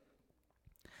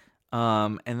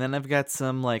 And then I've got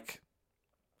some like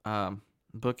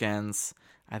bookends.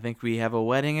 I think we have a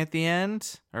wedding at the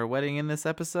end, or a wedding in this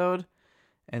episode.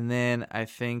 And then I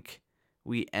think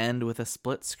we end with a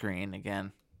split screen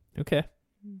again. Okay.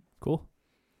 Cool.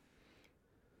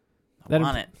 I That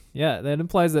want it. Yeah, that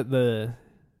implies that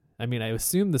I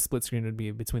assume the split screen would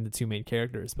be between the two main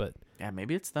characters, but Yeah,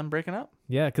 maybe it's them breaking up,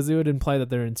 yeah, because it would imply that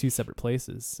they're in two separate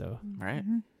places. So right?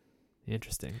 Mhm.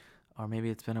 interesting. Or maybe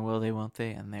it's been a will they, won't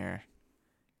they, and they're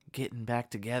getting back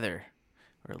together,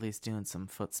 or at least doing some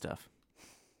foot stuff.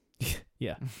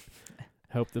 Yeah.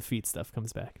 I hope the feet stuff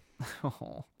comes back.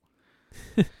 Oh.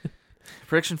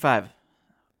 Prediction 5.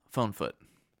 Phone foot.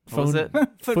 What was it?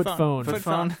 Foot phone. Foot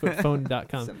phone.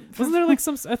 Footphone.com. Some- Wasn't there like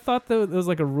I thought that there was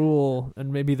like a rule,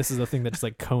 and maybe this is a thing that just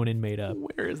like Conan made up,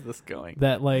 Where is this going?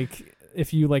 that like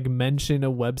if you like mention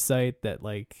a website that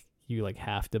like you like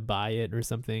have to buy it or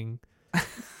something.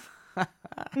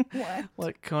 What?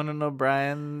 Like Conan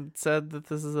O'Brien said that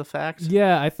this is a fact?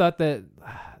 Yeah, I thought that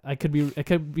I could be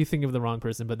thinking of the wrong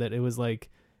person, but that it was like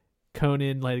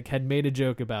Conan like had made a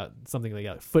joke about something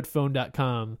like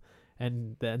footphone.com,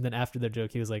 and then after their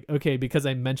joke he was like, okay, because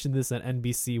I mentioned this at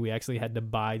NBC, we actually had to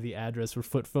buy the address for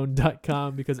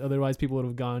footphone.com because otherwise people would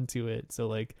have gone to it. So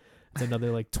like it's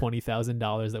another like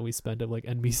 $20,000 that we spent of like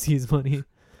NBC's money.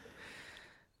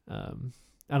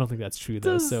 I don't think that's true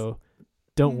though. So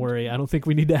don't worry. I don't think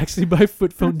we need to actually buy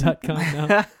footphone.com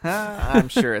now. I'm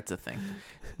sure it's a thing.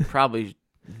 Probably,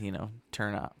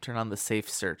 turn on the safe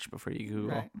search before you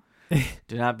Google. Right.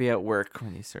 Do not be at work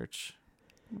when you search.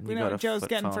 When We you know go what to Joe's foot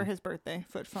getting for phone. his birthday.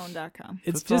 Footphone.com.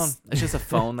 It's Foot just phone. It's just a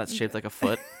phone that's shaped like a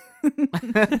foot. yeah,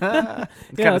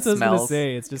 that's what I was gonna smells.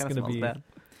 say. It's just Kinda gonna smells be bad.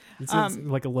 it's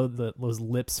like those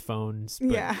lips phones, but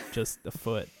Yeah. just a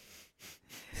foot.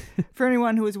 For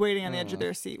anyone who is waiting on the edge of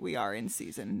their seat, we are in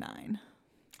season 9.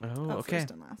 Oh, of okay.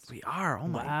 First and Last. We are. Oh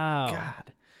my Wow.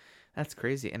 god, that's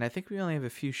crazy. And I think we only have a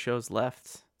few shows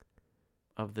left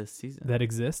of this season. That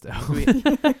exist. Oh. We-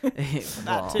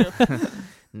 That too.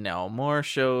 No, more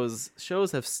shows.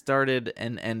 Shows have started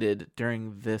and ended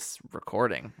during this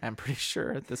recording. I'm pretty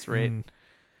sure at this rate. Hmm.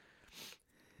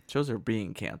 Shows are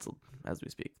being canceled as we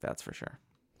speak. That's for sure.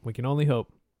 We can only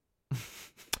hope.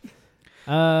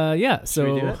 Yeah, we do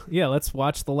so it? yeah, let's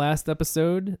watch the last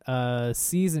episode.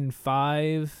 Season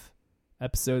 5,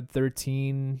 episode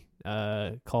 13,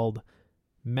 called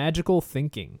Magical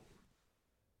Thinking.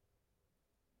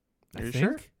 Are I you think.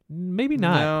 sure? Maybe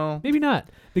not. No. Maybe not.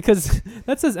 Because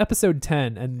that says episode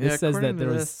 10, and this Yeah, says according that to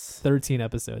there was this- 13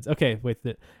 episodes. Okay, wait.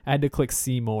 I had to click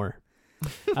see more.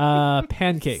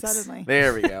 Pancakes. Suddenly.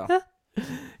 There we go.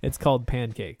 It's called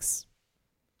Pancakes.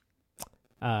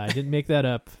 I didn't make that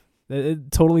up.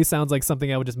 It totally sounds like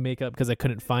something I would just make up because I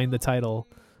couldn't find the title.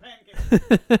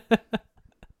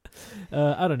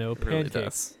 I don't know. It really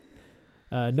Pancakes.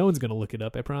 No one's gonna look it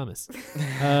up. I promise.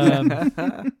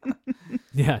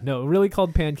 Yeah, no, really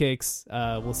called Pancakes.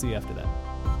 We'll see you after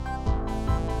that.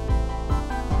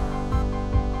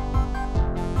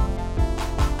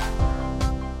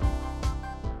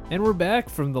 And we're back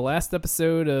from the last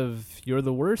episode of You're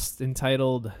the Worst,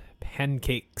 entitled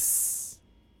Pancakes.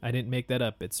 I didn't make that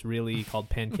up. It's really called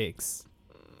Pancakes.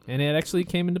 And it actually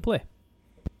came into play.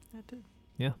 It did.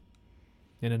 Yeah.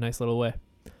 In a nice little way.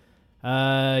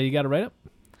 You got it right up?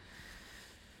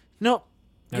 Nope.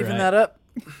 All Giving right. that up.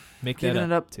 Make Giving that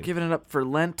it up. too. Giving it up for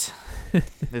Lent.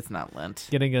 It's not Lent.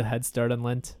 Getting a head start on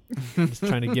Lent. Just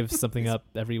trying to give something up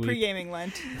every week. Pre-gaming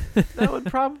Lent. That would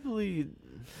probably,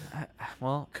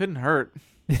 couldn't hurt.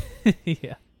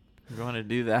 Yeah. I'm going to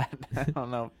do that. I don't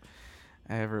know.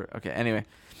 Okay, anyway.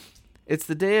 It's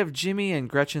the day of Jimmy and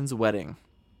Gretchen's wedding.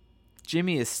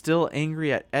 Jimmy is still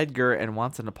angry at Edgar and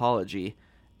wants an apology.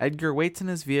 Edgar waits in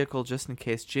his vehicle just in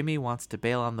case Jimmy wants to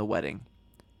bail on the wedding.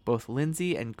 Both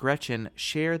Lindsay and Gretchen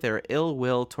share their ill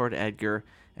will toward Edgar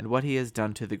and what he has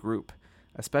done to the group,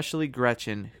 especially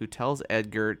Gretchen, who tells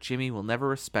Edgar Jimmy will never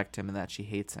respect him and that she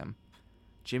hates him.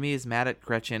 Jimmy is mad at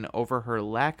Gretchen over her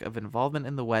lack of involvement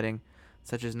in the wedding,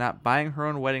 such as not buying her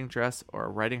own wedding dress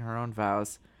or writing her own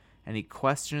vows, and he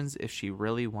questions if she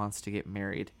really wants to get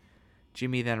married.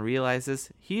 Jimmy then realizes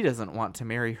he doesn't want to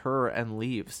marry her and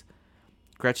leaves.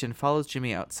 Gretchen follows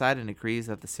Jimmy outside and agrees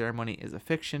that the ceremony is a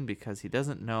fiction because he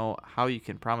doesn't know how you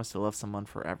can promise to love someone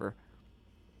forever.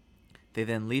 They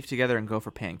then leave together and go for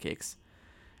pancakes.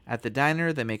 At the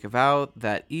diner, they make a vow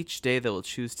that each day they will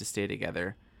choose to stay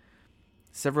together.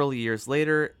 Several years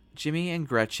later, Jimmy and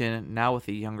Gretchen, now with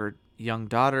a young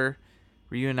daughter,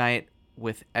 reunite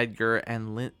with Edgar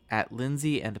and at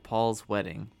Lindsay and Paul's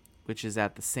wedding, which is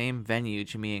at the same venue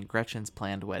Jimmy and Gretchen's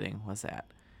planned wedding was at.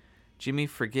 Jimmy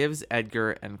forgives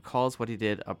Edgar and calls what he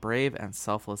did a brave and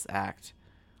selfless act.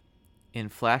 In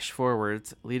flash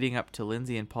forwards leading up to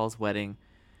Lindsay and Paul's wedding,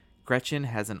 Gretchen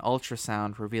has an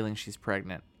ultrasound revealing she's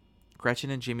pregnant.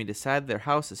 Gretchen and Jimmy decide their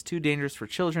house is too dangerous for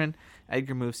children.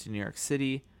 Edgar moves to New York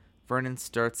City. Vernon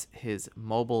starts his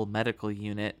mobile medical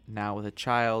unit, now with a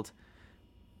child.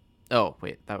 Oh,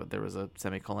 wait, there was a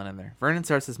semicolon in there. Vernon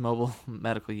starts his mobile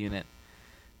medical unit.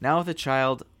 Now with a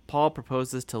child, Paul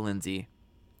proposes to Lindsay.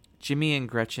 Jimmy and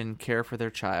Gretchen care for their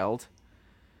child.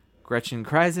 Gretchen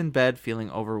cries in bed, feeling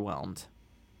overwhelmed.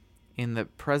 In the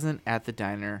present at the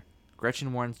diner,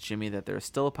 Gretchen warns Jimmy that there is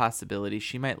still a possibility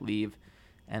she might leave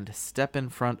and step in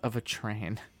front of a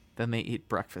train. Then they eat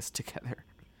breakfast together.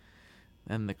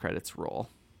 Then the credits roll.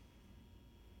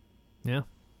 Yeah.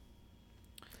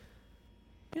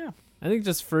 Yeah. I think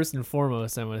just first and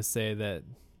foremost, I want to say that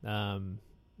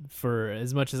for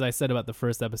as much as I said about the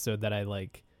first episode that I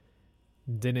like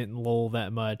didn't lull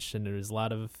that much, and there was a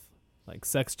lot of like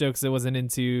sex jokes I wasn't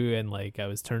into, and like I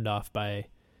was turned off by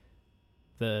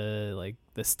the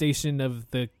station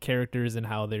of the characters and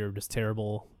how they were just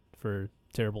terrible for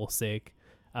terrible sake.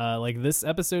 Like this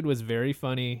episode was very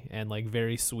funny and like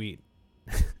very sweet.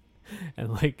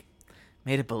 And like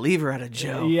made a believer out of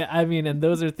Joe. Yeah, I mean, and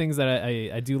those are things that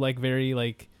I do like, very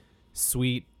like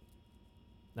sweet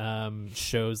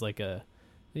shows, like I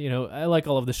like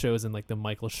all of the shows in like the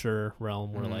Michael Schur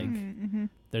realm where like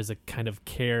there's a kind of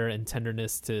care and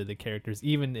tenderness to the characters,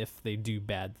 even if they do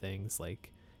bad things.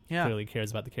 Like he clearly cares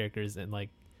about the characters, and like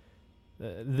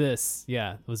this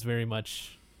was very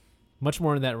much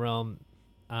more in that realm.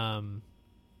 And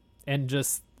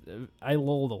just I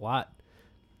lulled a lot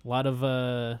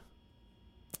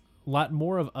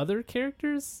more of other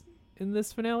characters in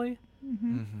this finale.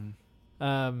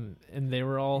 And they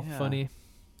were all funny.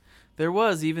 There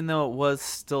was, even though it was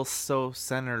still so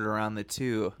centered around the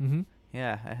two.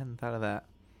 Yeah, I hadn't thought of that.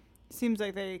 Seems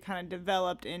like they kind of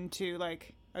developed into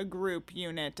like a group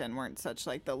unit and weren't such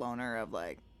like the loner of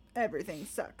like everything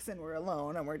sucks and we're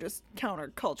alone and we're just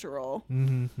countercultural,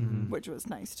 which was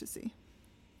nice to see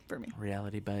for me.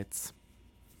 Reality bites.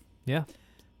 Yeah.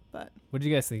 But what did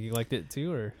you guys think? You liked it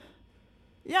too, or?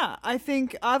 Yeah, I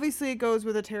think obviously it goes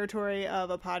with the territory of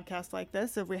a podcast like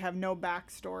this if we have no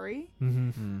backstory.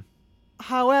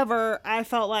 However, I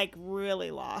felt like really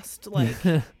lost. Like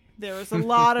there was a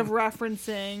lot of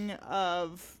referencing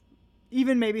of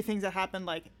even maybe things that happened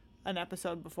like an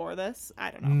episode before this. I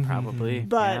don't know. Probably.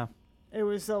 But there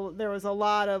was a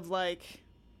lot of like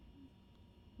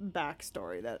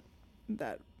backstory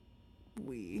that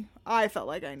I felt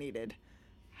like I needed.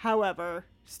 However,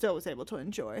 still was able to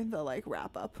enjoy the like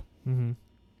wrap up.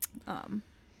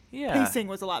 Pacing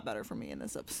was a lot better for me in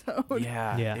this episode.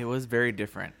 Yeah. It was very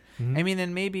different. I mean,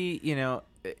 and maybe,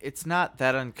 it's not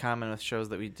that uncommon with shows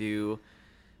that we do,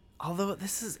 although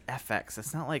this is FX.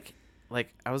 It's not like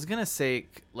I was going to say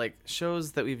like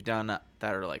shows that we've done that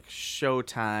are like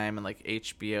Showtime and like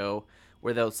HBO,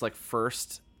 where those like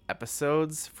first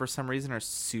episodes for some reason are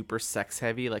super sex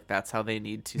heavy. Like that's how they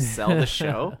need to sell the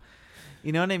show.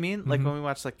 You know what I mean? Like when we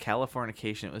watched like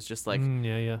Californication, it was just like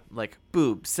like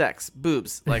boob, sex,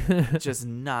 boobs, like just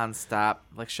nonstop.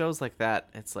 Like shows like that,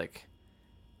 it's like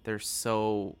they're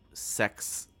so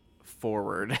sex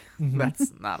forward.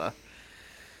 That's not a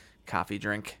coffee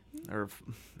drink, or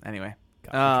anyway.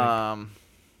 It's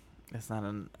not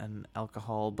an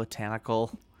alcohol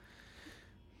botanical.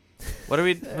 What are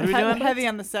we doing? Heavy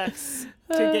on the sex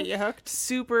to get you hooked.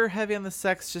 Super heavy on the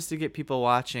sex just to get people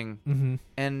watching.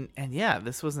 And yeah,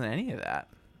 this wasn't any of that.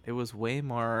 It was way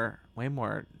more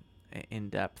in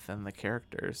depth than the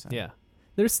characters. Yeah.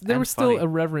 There were still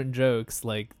irreverent jokes.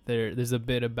 Like there's a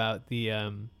bit about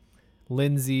the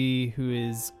Lindsay, who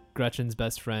is Gretchen's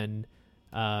best friend,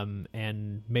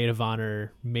 and Maid of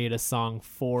Honor made a song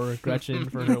for Gretchen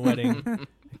for her wedding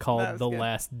called "The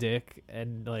Last Dick,"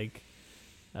 and like.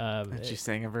 And she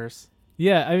sang a verse.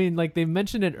 Yeah, I mean, like they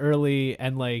mentioned it early,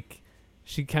 and like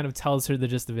she kind of tells her the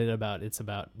gist of it it's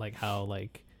about like how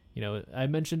like I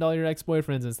mentioned all your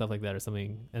ex-boyfriends and stuff like that or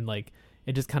something, and like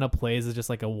it just kind of plays as just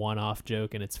like a one-off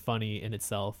joke, and it's funny in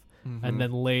itself. Mm-hmm. And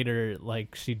then later,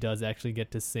 like, she does actually get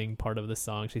to sing part of the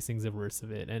song. She sings a verse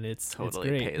of it, and it's totally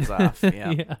great. pays off.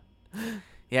 Yeah. Yeah.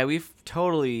 Yeah, we've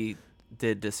totally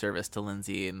did disservice to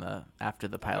Lindsay after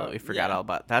the pilot. We forgot yeah. all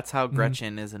about. That's how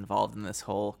Gretchen is involved in this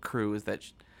whole crew. Is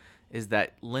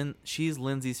that she's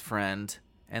Lindsay's friend,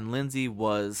 and Lindsay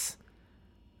was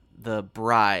the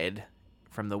bride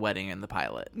from the wedding in the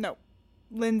pilot. No.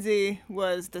 Lindsay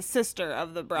was the sister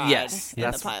of the bride Yes, in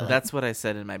the pilot. that's what I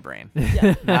said in my brain,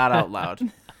 Yeah. not out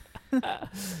loud.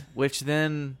 Which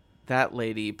then that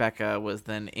lady Becca was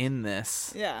then in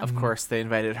this. Yeah. Of course, they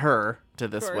invited her to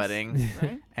this course. wedding,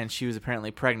 Right? and she was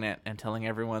apparently pregnant and telling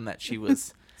everyone that she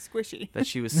was Squishy.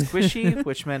 squishy,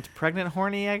 which meant pregnant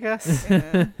horny, I guess.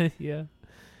 Yeah. Yeah.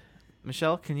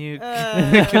 Michelle, can you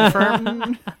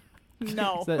confirm?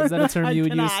 No. Is that a term I you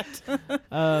would cannot. use?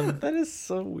 That is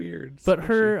so weird. But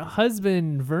her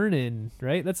husband, Vernon,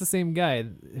 right? That's the same guy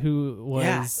who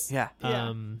yeah, was yeah.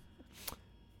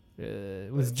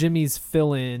 was Jimmy's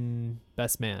fill-in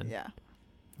best man. Yeah.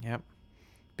 Yep.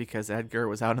 Because Edgar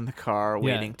was out in the car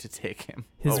waiting to take him.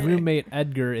 His away. roommate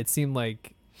Edgar, it seemed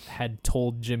like, had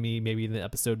told Jimmy maybe in the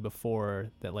episode before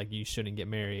that like you shouldn't get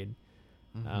married,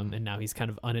 and now he's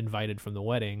kind of uninvited from the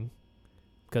wedding.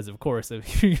 Because of course,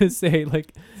 if you're gonna say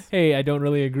like, "Hey, I don't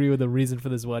really agree with the reason for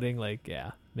this wedding," like,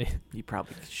 yeah, You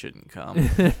probably shouldn't come.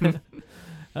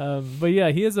 but yeah,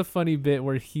 he has a funny bit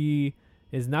where he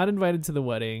is not invited to the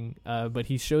wedding, but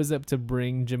he shows up to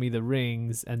bring Jimmy the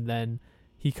rings, and then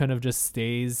he kind of just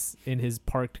stays in his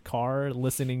parked car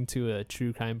listening to a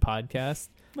true crime podcast.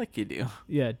 Like you do.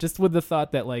 Yeah, just with the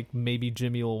thought that like maybe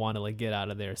Jimmy will want to like get out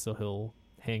of there, so he'll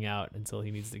hang out until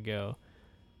he needs to go.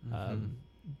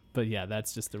 But yeah,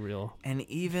 that's just a real. And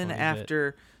even funny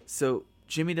after, so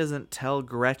Jimmy doesn't tell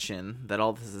Gretchen that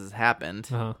all this has happened.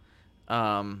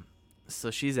 So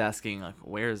she's asking like,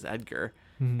 "Where's Edgar?"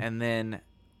 And then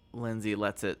Lindsay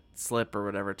lets it slip or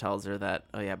whatever, tells her that,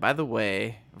 "Oh yeah, by the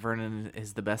way, Vernon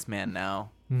is the best man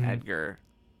now. Edgar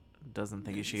doesn't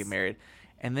think he should get married."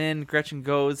 And then Gretchen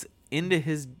goes into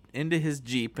his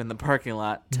Jeep in the parking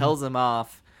lot, tells him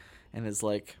off, and is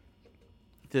like,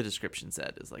 the description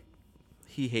said is like,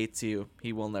 he hates you.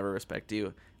 He will never respect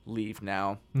you. Leave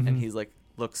now. And he's like,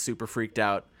 looks super freaked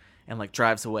out and like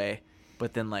drives away.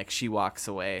 But then like she walks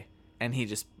away and he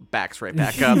just backs right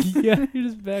back up. Yeah, he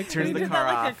just back Turns He the did car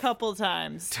that like off. a couple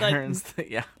times. Turns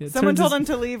Yeah, Someone turns told his- him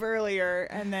to leave earlier,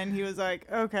 and then he was like,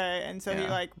 "Okay," and so he Yeah.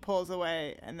 like pulls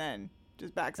away, and then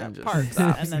just backs up, And just parks,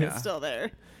 stops, and then yeah. it's still there.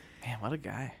 Man, what a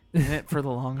guy. In it for the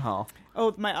long haul.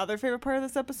 Oh, my other favorite part of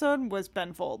this episode was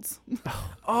Ben Folds.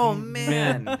 Oh,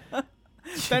 man. Ben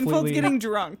Folds Completely- getting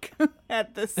drunk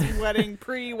at this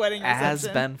pre-wedding reception As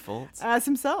Ben Folds. as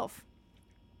himself.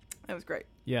 That was great.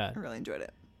 Yeah, I really enjoyed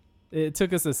it. it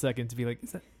took us a second to be like,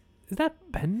 is that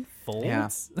Ben Folds? Yeah.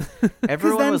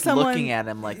 Everyone then was someone- looking at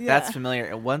him like, yeah. that's familiar.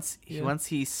 And once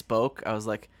he spoke, I was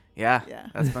like, yeah.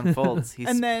 That's Ben Folds. He's,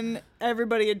 And then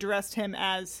everybody addressed him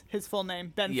as his full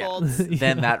name, Ben Yeah. Folds,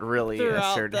 then that really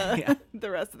throughout assured the, yeah.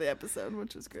 the rest of the episode,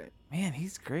 which was great. Man,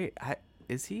 he's great.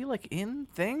 Is he like in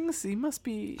things? He must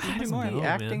be. He I must don't be know,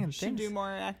 acting man. in Should things. do more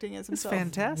acting as It's himself. It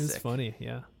fantastic. was funny.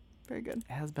 Yeah. Very good.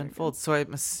 It has Ben Very good. Folds. So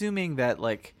I'm assuming that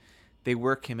like they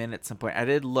work him in at some point. I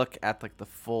did look at like the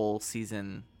full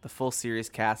series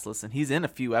cast list, and he's in a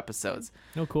few episodes.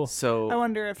 Oh, cool. So I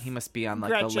wonder if he must be on like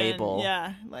Gretchen, the label.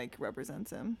 yeah, like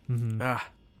represents him. Ah,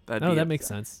 that'd Oh, be that makes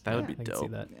sense. that would Yeah, be I can see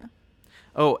dope. that. Yeah.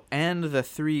 Oh, and the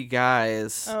three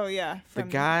guys. Oh yeah. the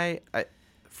guy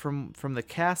from the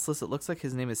cast list, it looks like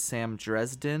his name is Sam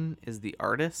Dresden, is the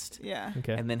artist, Yeah.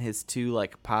 Okay. and then his two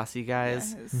like posse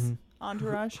guys. Yeah, his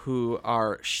entourage. Who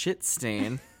are shit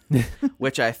stain,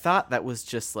 which I thought that was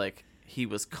just like he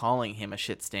was calling him a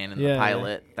shit stain in Yeah, the yeah.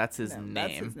 pilot. That's his No, name.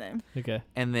 That's his name. Okay.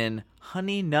 And then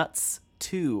Honey Nuts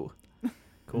 2.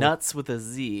 Cool. Nuts with a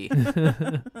Z.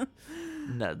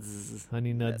 Nuts.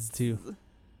 Honey Nuts too.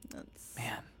 That's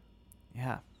Man.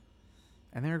 Yeah.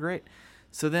 And they were great.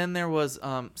 So then there was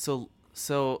so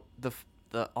the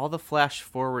all the flash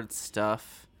forward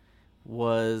stuff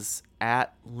was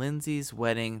at Lindsay's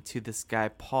wedding to this guy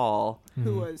Paul.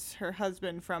 who was her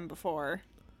husband from before.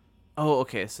 Oh,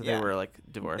 okay. So they Yeah. were like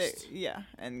divorced. Yeah,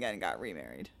 and then got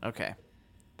remarried. Okay.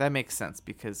 That makes sense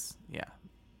because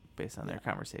based on their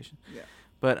conversation. Yeah.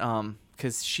 But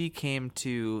cuz she came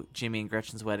to Jimmy and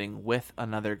Gretchen's wedding with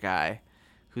another guy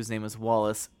whose name was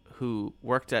Wallace, who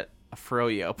worked at a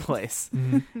froyo place.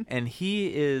 And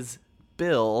he is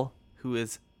Bill, who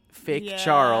is fake Yeah.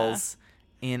 Charles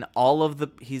in all of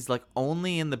he's like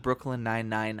only in the Brooklyn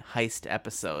Nine-Nine heist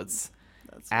episodes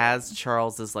That's as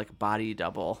Charles's like body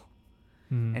double.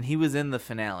 and he was in the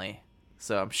finale,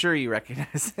 so I'm sure you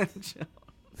recognize him.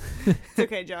 It's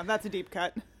okay, John. That's a deep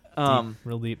cut.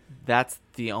 Real deep. That's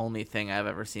the only thing I've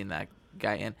ever seen that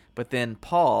guy in. But then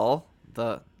Paul,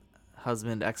 the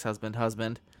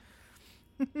ex-husband,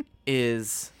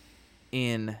 is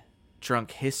in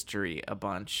Drunk History a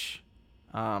bunch.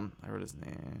 I wrote his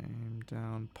name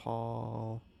down.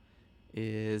 Paul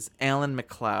is Alan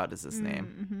McLeod is his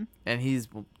name, and he's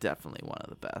definitely one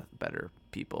of the better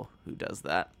people who does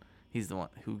that. He's the one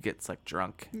who gets like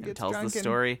drunk and tells the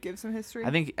story. Gives some history.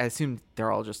 I assume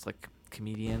they're all just like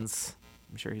comedians.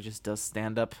 I'm sure he just does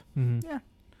stand up. Yeah.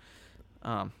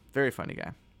 Very funny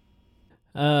guy.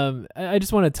 I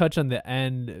just want to touch on the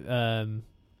end,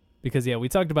 because we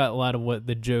talked about a lot of what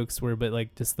the jokes were, but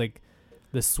like just like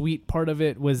the sweet part of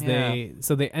it was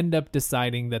they end up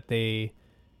deciding that they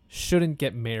shouldn't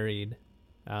get married,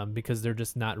 because they're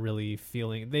just not really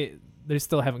feeling they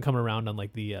still haven't come around on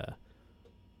like the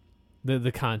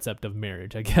concept of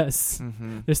marriage, I guess.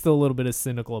 They're still a little bit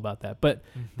cynical about that, but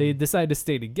they decide to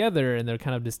stay together, and they're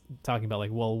kind of just talking about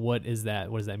like, well, what is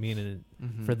that? What does that mean?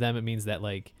 And for them, it means that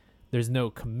like there's no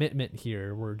commitment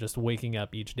here. We're just waking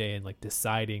up each day and like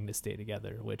deciding to stay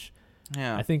together, which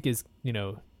I think is,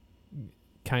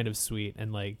 kind of sweet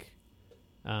and like,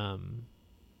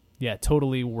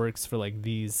 totally works for like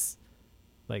these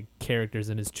like characters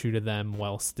and is true to them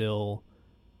while still,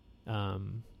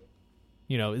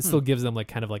 it still gives them like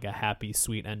kind of like a happy,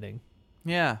 sweet ending.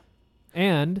 Yeah.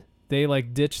 And they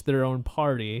like ditch their own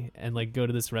party and like go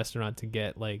to this restaurant to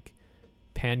get like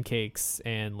pancakes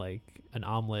and like an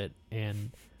omelet,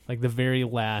 and like the very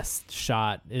last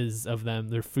shot is of them,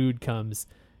 their food comes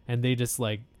and they just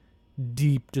like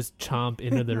just chomp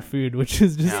into their food, which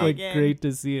is just like great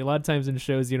to see. A lot of times in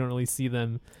shows you don't really see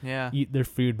them eat their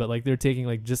food, but like they're taking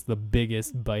like just the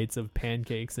biggest bites of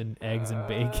pancakes and eggs and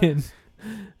bacon.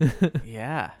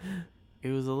 Yeah, it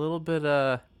was a little bit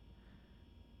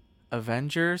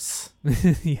Avengers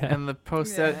and the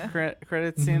post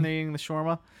credit scene they're eating the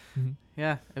shawarma.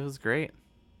 Yeah, it was great.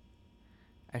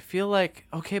 I feel like,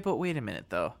 okay, but wait a minute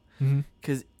though,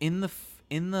 because in the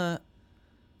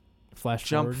flash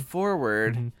jump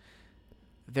forward,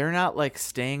 they're not like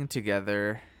staying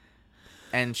together,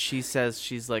 and she says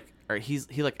she's like, or he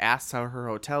like asks how her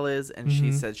hotel is, and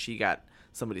she said she got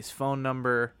somebody's phone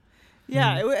number.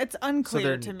 Yeah, it's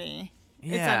unclear to me.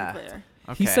 Yeah. It's unclear.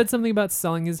 Okay. He said something about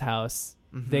selling his house.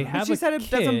 They have she said it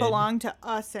kid. doesn't belong to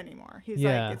us anymore. He's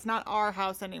like, it's not our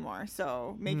house anymore,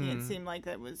 so making it seem like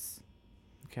that was...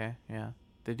 Okay, yeah.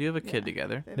 They do have a kid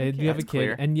together. They do have a kid.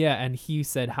 Clear. And he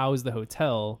said, how is the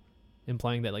hotel?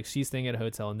 Implying that like she's staying at a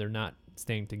hotel and they're not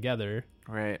staying together.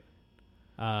 Right.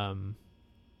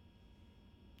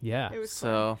 Yeah. It was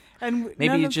so fun. And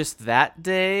maybe just that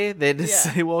day they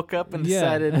just they woke up and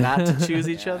decided not to choose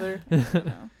each other.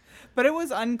 But it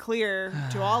was unclear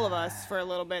to all of us for a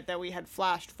little bit that we had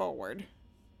flashed forward.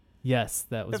 Yes,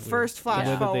 that was the first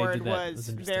flash forward was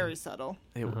interesting. Very subtle.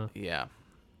 Yeah.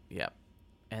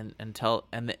 And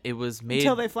it was made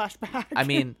until they flashed back. I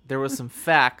mean, there was some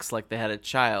facts like they had a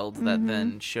child that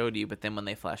then showed you, but then when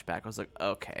they flashed back, I was like,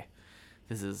 okay,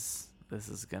 this is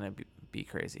gonna be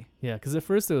crazy. Yeah, because at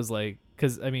first it was like,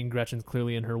 Gretchen's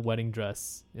clearly in her wedding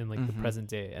dress in like the present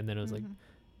day, and then it was like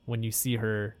when you see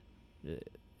her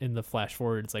in the flash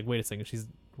forward, it's like, wait a second,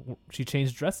 she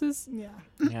changed dresses. Yeah.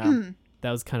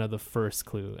 That was kind of the first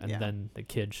clue, and then the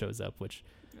kid shows up, which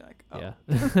you're like, oh.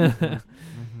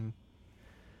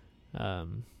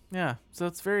 Yeah, so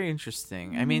it's very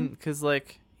interesting. I mean, because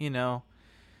like,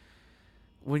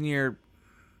 when you're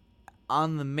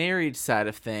on the married side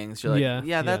of things, you're like,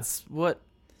 that's what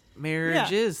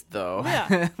marriage is, though.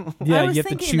 You have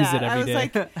to choose it every day.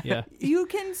 Like, you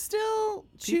can still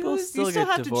choose. You still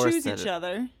have to choose each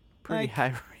other. Pretty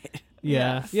high rate.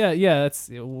 Yeah. That's,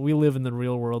 we live in the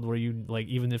real world where you like,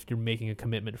 even if you're making a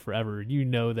commitment forever,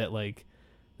 that like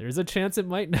there's a chance it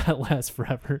might not last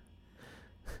forever.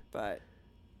 But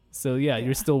so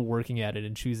you're still working at it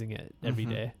and choosing it every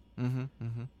day.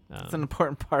 It's an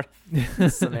important part of the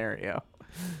scenario.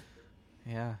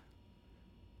 Yeah.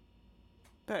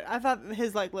 But I thought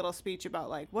his like little speech about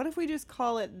like, what if we just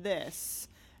call it this,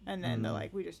 and then they're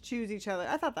like, we just choose each other.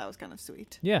 I thought that was kind of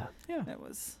sweet. Yeah. It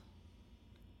was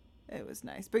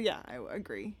nice. But yeah, I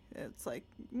agree. It's like,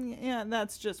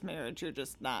 that's just marriage. You're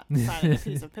just not signing a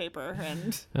piece of paper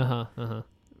and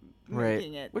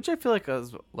making it. Which I feel like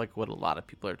is like what a lot of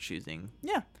people are choosing.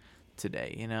 Yeah.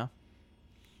 Today,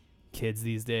 Kids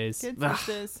these days.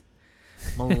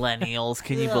 Millennials,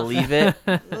 can you believe it?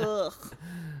 Ugh.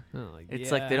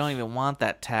 It's like they don't even want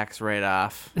that tax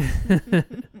write-off. You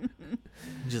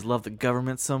just love the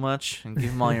government so much and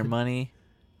give them all your money.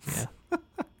 Yeah.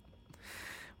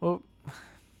 Well,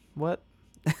 what?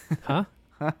 Huh?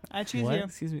 I choose What? you,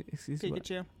 Excuse me. Excuse me. what?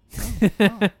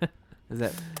 Pikachu.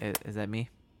 Is that me?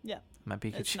 Yeah. My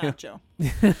It's Pikachu. not Joe.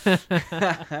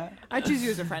 I choose you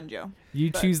as a friend, Joe.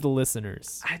 You But- choose the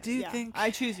listeners. I do Yeah, think.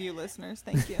 I choose you, listeners.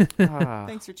 Thank you.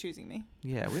 Thanks for choosing me.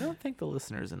 Yeah, we don't thank the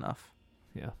listeners enough.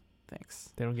 Yeah,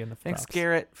 Thanks. they don't get enough Thanks, props.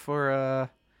 Garrett,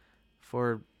 for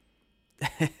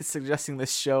suggesting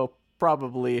this show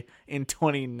probably in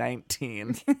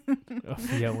 2019. Oh,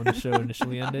 yeah, when the show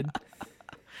initially ended.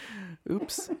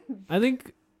 Oops. I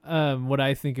think what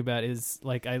I think about is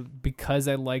like because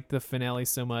I like the finale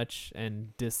so much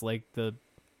and dislike the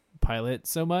pilot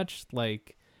so much,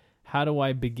 like how do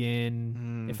I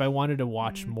begin if I wanted to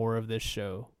watch more of this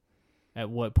show, at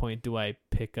what point do I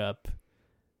pick up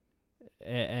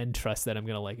and trust that I'm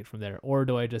going to like it from there? Or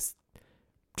do I just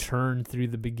turn through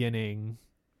the beginning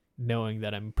knowing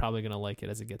that I'm probably going to like it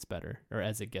as it gets better or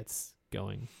as it gets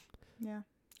going? Yeah.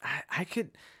 I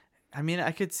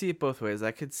could see it both ways.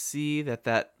 I could see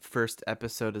that first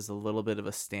episode is a little bit of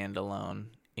a standalone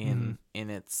in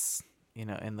its,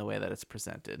 in the way that it's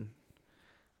presented.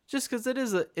 Just because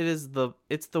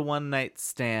it's the one night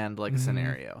stand like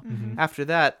scenario. After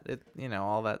that,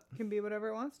 all that Can be whatever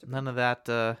it wants to be. none of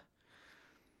that.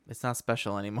 It's not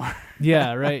special anymore.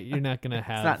 Yeah, right. You're not going to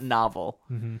have. It's not novel.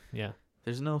 Yeah.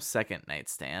 There's no second night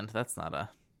stand. That's not a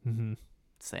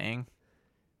saying,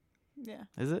 Yeah.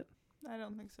 is it? I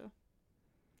don't think so.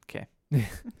 Okay.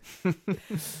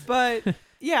 But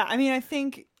yeah, I mean, I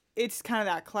think it's kind of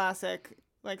that classic.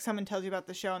 Like someone tells you about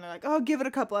the show and they're like, "Oh, give it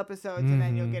a couple episodes and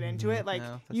then you'll get into it." Like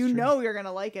No, that's you true. know you're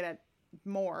gonna like it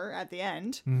more at the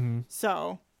end.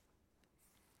 So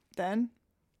then,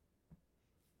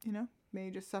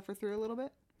 maybe just suffer through a little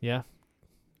bit. Yeah.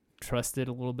 Trust it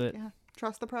a little bit. Yeah,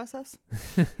 trust the process.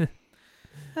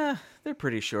 They're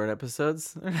pretty short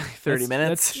episodes. They're like 30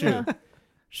 minutes. That's true. Yeah.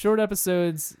 Short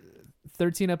episodes,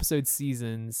 13 episode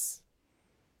seasons,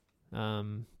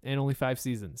 and only 5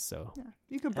 seasons. So Yeah,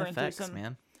 you could burn through FX, some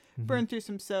man. burn through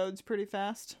some sods pretty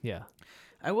fast. Yeah.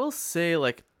 I will say,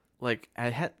 like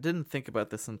I didn't think about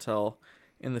this until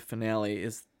in the finale.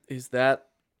 Is that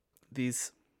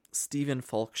these Stephen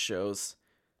Falk shows,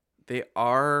 they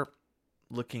are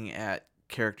looking at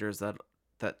characters that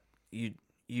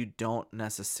you don't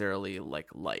necessarily like,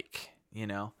 like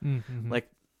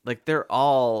they're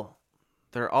all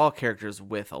characters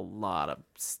with a lot of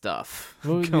stuff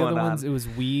What were the going other on. ones? It was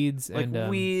Weeds Like and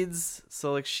Weeds.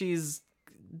 So like she's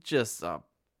just a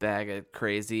bag of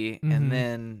crazy, Mhm. and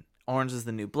then Orange is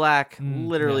the New Black. Mm,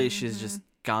 Literally, yeah. she's just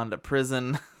gone to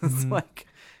prison. It's Mhm. like,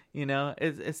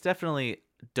 it's definitely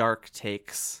dark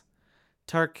takes,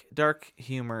 dark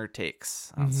humor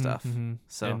takes on stuff.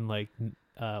 So and like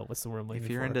what's the word I'm looking if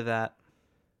you're for? into that,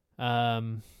 I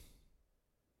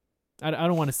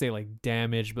don't want to say like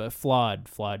damaged, but flawed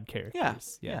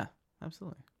characters. yeah,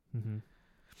 absolutely. Mm-hmm.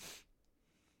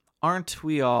 Aren't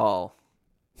we all?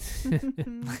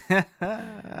 I don't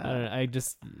know,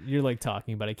 you're like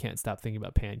talking, but I can't stop thinking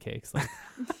about pancakes. Like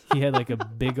he had like a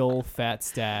big old fat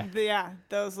stack Yeah,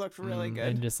 those looked really good.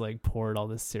 and just like poured all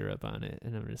this syrup on it,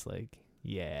 and I'm just like,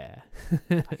 yeah.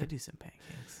 I could do some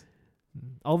pancakes.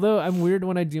 Although I'm weird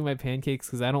when I do my pancakes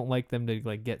because I don't like them to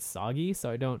like get soggy, so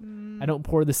I don't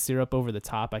pour the syrup over the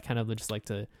top. I kind of just like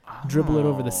to dribble it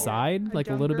over the side, A like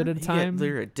a little bit at a time,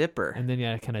 You're a dipper. and then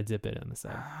I kind of dip it on the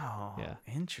side. Oh, Yeah.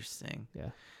 Interesting. Yeah.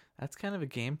 That's kind of a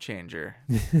game changer.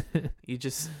 You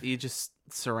just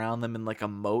surround them in like a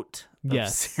moat of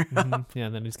Yes. syrup. Yeah,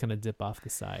 and then just kind of dip off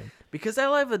the side. Because I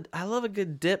love a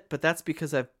good dip, but that's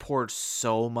because I've poured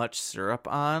so much syrup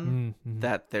on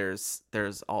that there is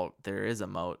a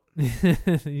moat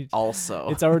also.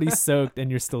 It's already soaked, and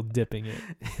you're still dipping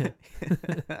it.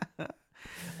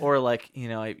 Or like,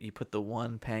 you put the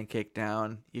one pancake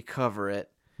down, you cover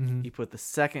it, you put the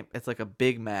second, it's like a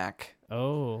Big Mac,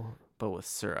 Oh, but with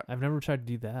syrup. I've never tried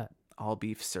to do that. All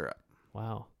beef syrup.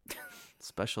 Wow.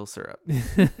 Special syrup.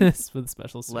 It's with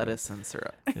special syrup. Lettuce and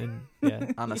syrup. And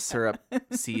yeah, On a syrup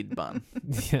seed bun.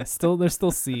 yeah. There's still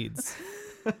seeds.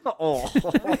 Oh.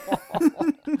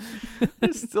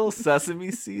 There's still sesame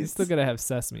You seeds. still gotta have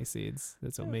sesame seeds.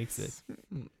 That's what makes it.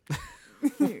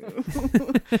 Ew.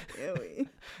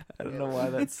 I don't know why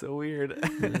that's so weird.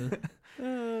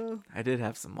 Oh. I did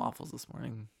have some waffles this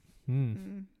morning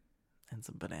Mm. and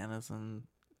some bananas and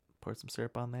poured some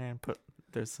syrup on there and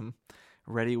there's some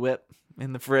Ready Whip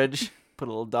in the fridge. Put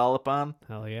a little dollop on.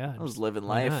 Hell yeah. I was living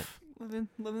why life. Living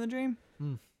the dream.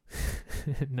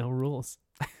 No rules.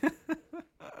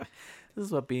 This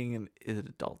is what being an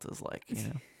adult is like,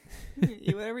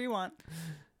 Eat whatever you want.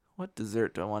 What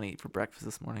dessert do I want to eat for breakfast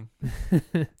this morning?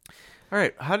 All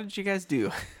right, how did you guys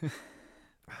do?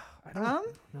 I don't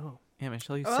know. Yeah,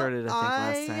 Michelle, you started,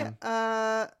 I think, last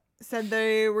time. Said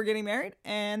they were getting married,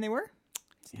 and they were.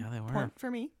 Yeah, they were. Point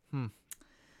for me.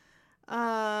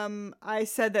 I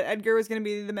said that Edgar was going to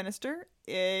be the minister.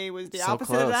 It was the So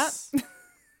opposite close. of that.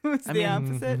 It was the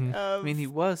opposite of... I mean, he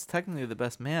was technically the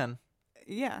best man.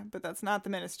 Yeah, but that's not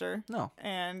the minister. No.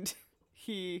 And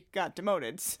he got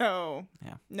demoted, so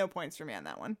yeah, no points for me on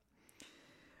that one.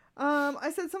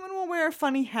 I said someone will wear a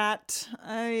funny hat.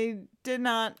 I did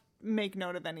not make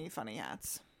note of any funny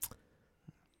hats.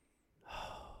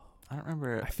 I don't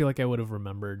remember. I feel like I would have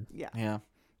remembered. Yeah.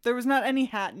 There was not any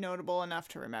hat notable enough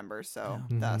to remember, so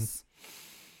thus,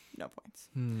 no points.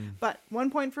 But 1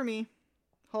 point for me.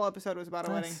 Whole episode was about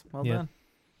a wedding. Well done.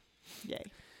 Yay.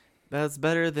 That's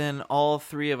better than all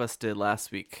three of us did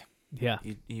last week. Yeah.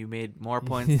 You made more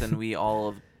points than we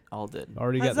all did.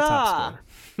 Already got the top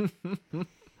score.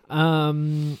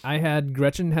 I had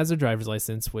Gretchen has a driver's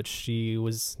license, which she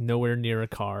was nowhere near a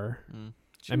car.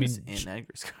 She was in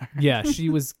Edgar's car. Yeah, she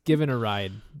was given a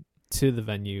ride to the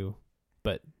venue,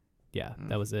 but yeah,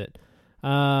 that was it.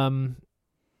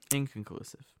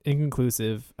 Inconclusive.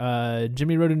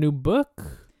 Jimmy wrote a new book.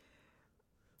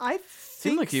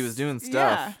 Seemed like he was doing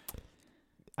stuff.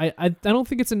 Yeah. I don't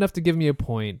think it's enough to give me a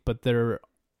point, but there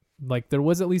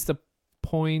was at least a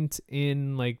point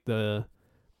in the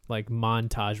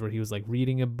montage where he was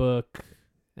reading a book,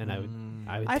 and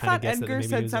I thought Edgar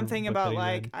said something about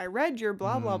I read your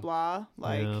blah blah blah,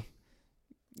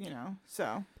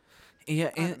 so.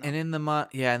 Yeah, and in the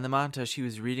montage, he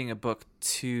was reading a book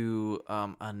to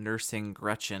a nursing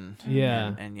Gretchen,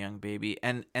 and young baby,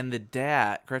 and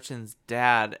Gretchen's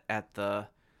dad at the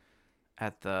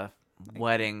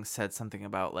wedding said something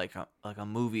about a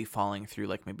movie falling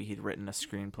through, maybe he'd written a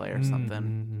screenplay or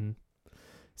something.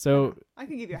 So I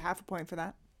can give you half a point for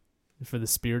that. For the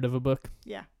spirit of a book.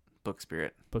 Yeah. Book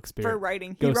spirit. For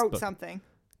writing, he wrote something.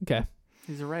 Okay.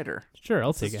 He's a writer. Sure,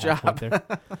 I'll take a half point there.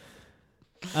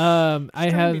 I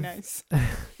nice. I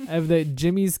have that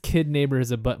Jimmy's kid neighbor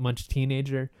is a butt munch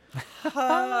teenager.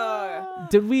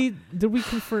 Did we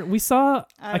confirm? We saw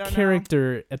a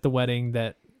character at the wedding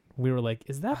that we were like,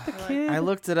 is that the kid? I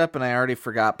looked it up and I already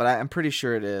forgot, but I'm pretty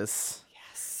sure it is.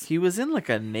 Yes. He was in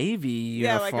a Navy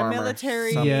uniform. Yeah, a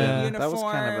military uniform. That was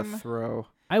kind of a throw.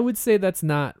 I would say that's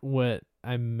not what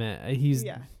I meant. He's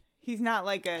not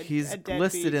He's a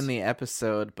listed in the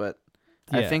episode, but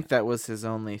I think that was his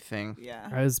only thing. Yeah.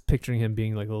 I was picturing him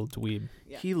being a little dweeb.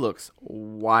 Yeah. He looks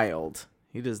wild.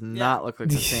 He does not look like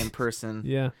the same person.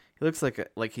 Yeah. He looks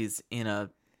like he's in a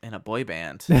boy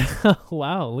band.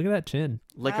 Wow, look at that chin.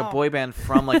 A boy band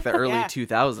from the early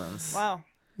 2000s. Wow.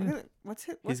 Yeah.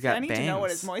 He's got I need bangs. to know what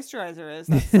his moisturizer is.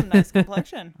 That's some nice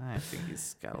complexion. I think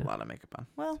he's got a lot of makeup on.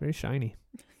 Well, it's very shiny.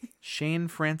 Shane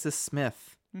Francis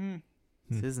Smith.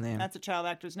 It's his name. That's a child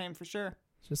actor's name for sure.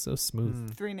 It's just so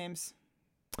smooth. 3 names.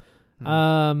 So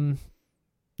I'm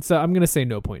gonna say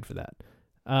no point for that.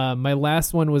 My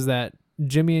last one was that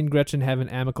Jimmy and Gretchen have an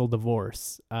amicable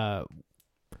divorce. Kind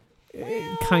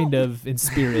of in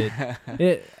spirit.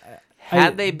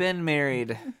 Had they been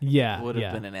married, it would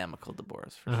have been an amicable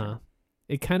divorce for sure.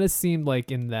 It kind of seemed like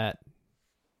in that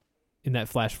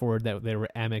flash forward that they were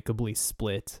amicably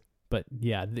split. But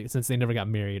yeah, since they never got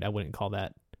married, I wouldn't call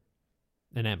that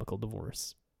an amicable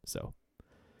divorce. So,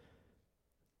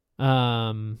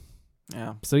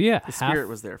 yeah. So yeah, the spirit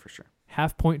was there for sure.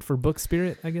 Half point for book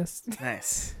spirit, I guess.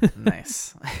 Nice.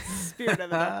 Spirit of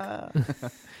the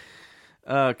book.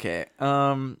 Okay.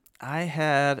 I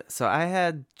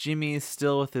had Jimmy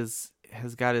still has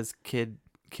got his kid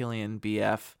Killian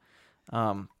BF.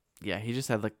 Yeah, he just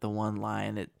had the one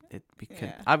line. It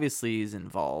obviously he's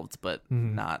involved, but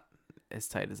not as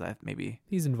tight as I maybe.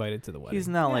 He's invited to the wedding. He's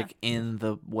not in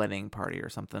the wedding party or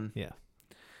something. Yeah.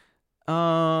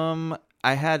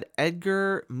 I had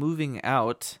Edgar moving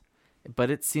out, but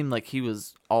it seemed like he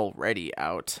was already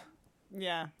out.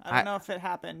 Yeah, I don't know if it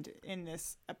happened in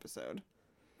this episode.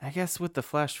 I guess with the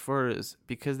flash forward is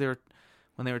because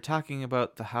when they were talking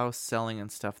about the house selling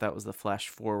and stuff, that was the flash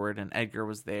forward, and Edgar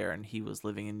was there and he was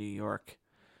living in New York.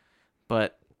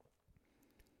 But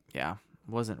yeah,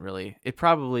 wasn't really. It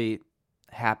probably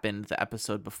happened the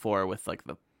episode before with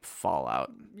the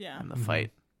fallout and the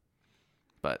fight.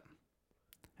 But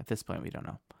at this point we don't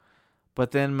know.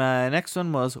 But then my next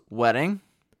one was wedding.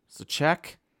 So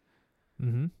check.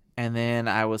 And then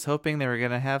I was hoping they were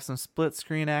going to have some split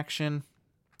screen action.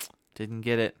 Didn't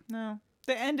get it. No.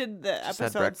 They ended the Just had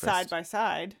episode breakfast. side by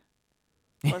side.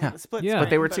 Yeah. Wasn't a split Yeah. screen, But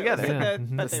they were it was together. Yeah.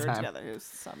 but they This were time. together. It was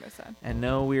side by side. And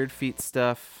no weird feet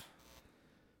stuff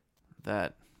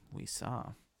that we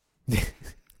saw.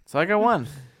 So I got one.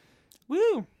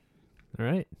 Woo! All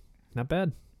right. Not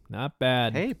bad. Not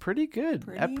bad. Hey, pretty good. A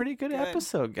Pretty pretty good good.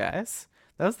 episode, guys.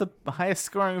 That was the highest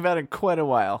scoring we've had in quite a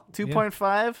while.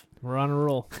 2.5. We're on a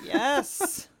roll.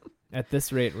 Yes. At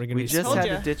this rate, we're gonna We be just Told had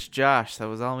ya. to ditch Josh. That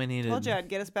was all we needed. Told you I'd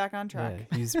get us back on track.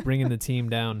 Yeah, he's bringing the team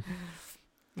down.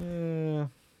 Yeah.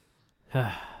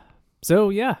 So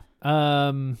yeah,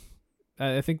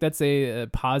 I think that's a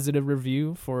positive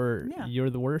review for Yeah. You're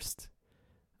the Worst.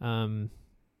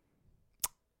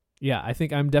 Yeah, I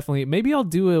think I'm definitely. Maybe I'll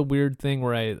do a weird thing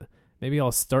where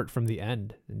I'll start from the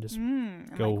end and just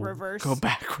And Go- like reverse. Go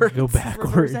backwards. go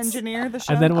backwards. Reverse engineer the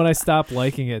show. And then when I stop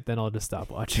liking it, then I'll just stop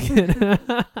watching it.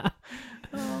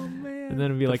 Oh man. And then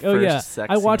it'd be The like, oh yeah, first sex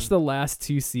I watched scene. the last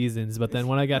 2 seasons, but then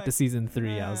when I got to Like, season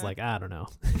 3, I was like, I don't know.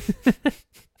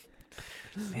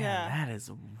 Man, Yeah. that is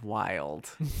wild.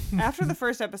 After the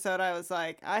first episode, I was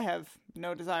like, I have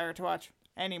no desire to watch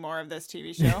any more of this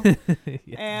TV show.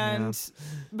 Yeah. And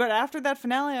but after that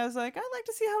finale, I was like, I'd like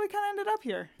to see how we kind of ended up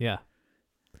here. Yeah.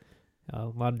 A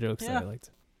lot of jokes that I Yeah.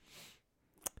 liked.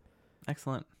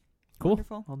 Excellent. Cool.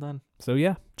 Wonderful. Well done. So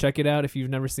yeah, check it out if you've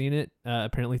never seen it.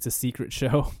 Apparently it's a secret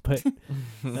show, but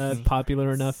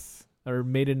popular enough or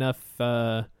made enough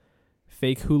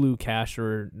fake Hulu cash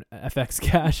or FX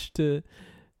cash to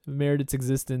merit its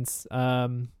existence.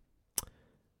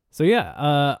 So yeah,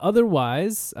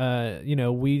 otherwise,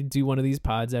 we do one of these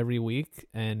pods every week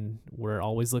and we're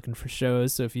always looking for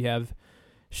shows. So if you have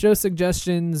show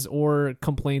suggestions or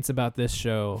complaints about this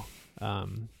show,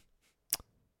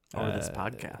 Or this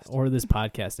podcast. or this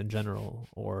podcast in general,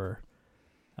 or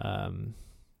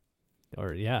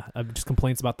just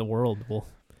complaints about the world, we'll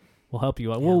help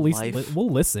you out. Yeah, We'll at least life. we'll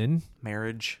listen.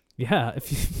 Marriage. Yeah,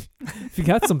 if you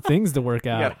got some things to work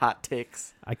You out, got hot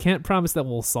takes. I can't promise that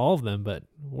we'll solve them, but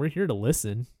we're here to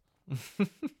listen.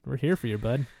 We're here for you,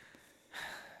 bud.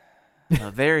 No,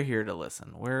 they're here to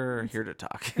listen. We're here to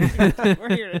talk. We're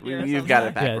here to hear You've got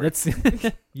it something. backwards. Yeah,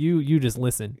 that's you just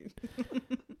listen.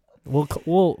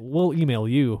 We'll email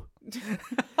you.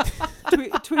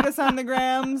 Tweet us on the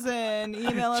grams and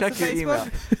email us Check at your Facebook.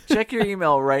 email. Check your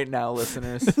email right now,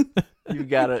 listeners. You've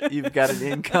got an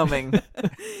incoming.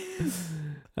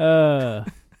 But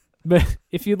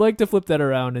if you'd like to flip that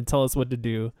around and tell us what to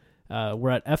do, we're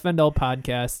at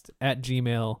fnlpodcast at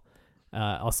Gmail.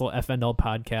 Also FNL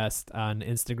Podcast on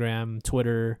Instagram,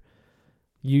 Twitter,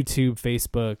 YouTube,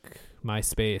 Facebook,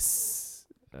 MySpace,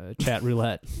 Chat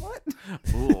Roulette, What?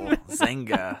 Ooh,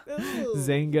 Zynga. Ooh.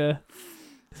 Zanga.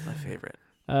 That's my favorite.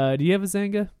 Do you have a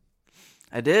Zanga?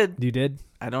 I did. You did?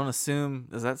 I don't assume.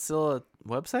 Is that still a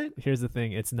website? Here's the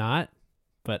thing. It's not,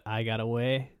 but I got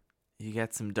away. You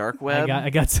got some dark web? I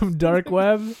got some dark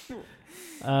web.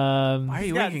 Why are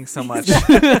you Yeah. winking so much?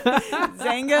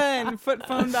 Zanga and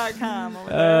footphone.com over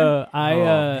there.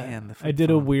 Man, the I did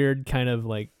a phone. weird kind of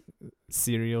like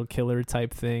serial killer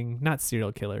type thing. Not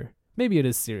serial killer. Maybe it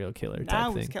is serial killer I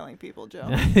type was thing. killing people, Joe.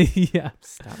 Yeah.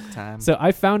 Stop time. So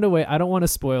I found a way. I don't want to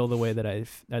spoil the way that I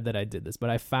did this, but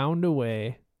I found a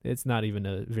way. It's not even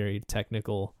a very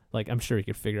technical. Like I'm sure you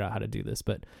could figure out how to do this,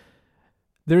 but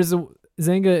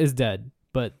Zanga is dead,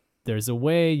 but there's a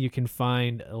way you can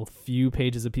find a few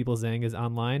pages of people's Zangas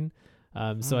online.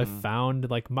 So I found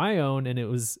like my own, and it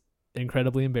was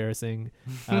incredibly embarrassing.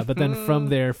 But then from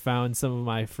there, found some of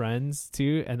my friends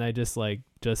too, and I just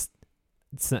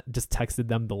texted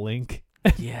them the link.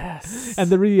 Yes. And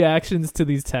the reactions to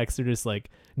these texts are just like,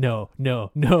 no,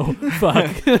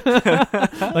 fuck.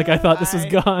 Like I thought this was I-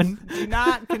 gone. Do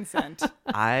not consent.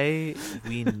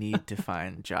 We need to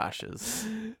find Josh's.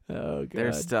 Oh god.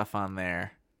 There's stuff on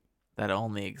there that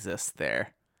only exists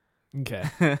there. Okay.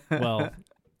 Well,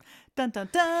 Dun dun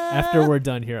dun. after we're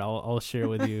done here, I'll share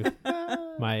with you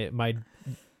my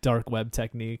dark web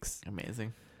techniques.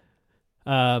 Amazing.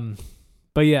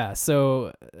 But yeah,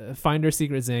 so find our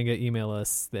secret Zanga, email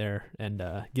us there, and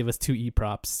give us 2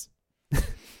 e-props.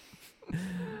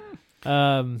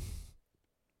 And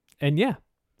yeah,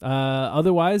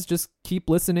 otherwise, just keep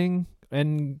listening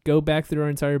and go back through our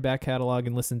entire back catalog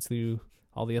and listen to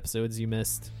all the episodes you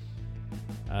missed.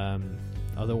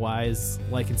 Otherwise,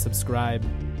 like and subscribe.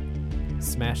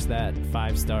 Smash that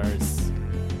 5 stars.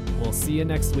 We'll see you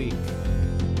next week.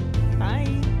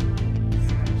 Bye.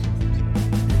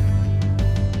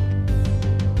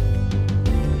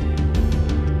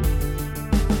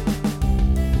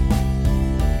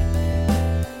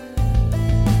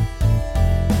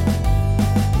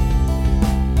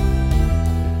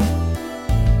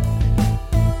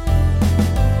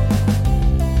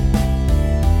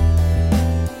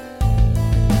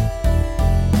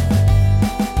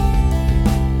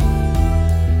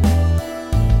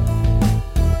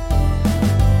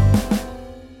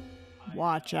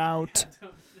 Watch out.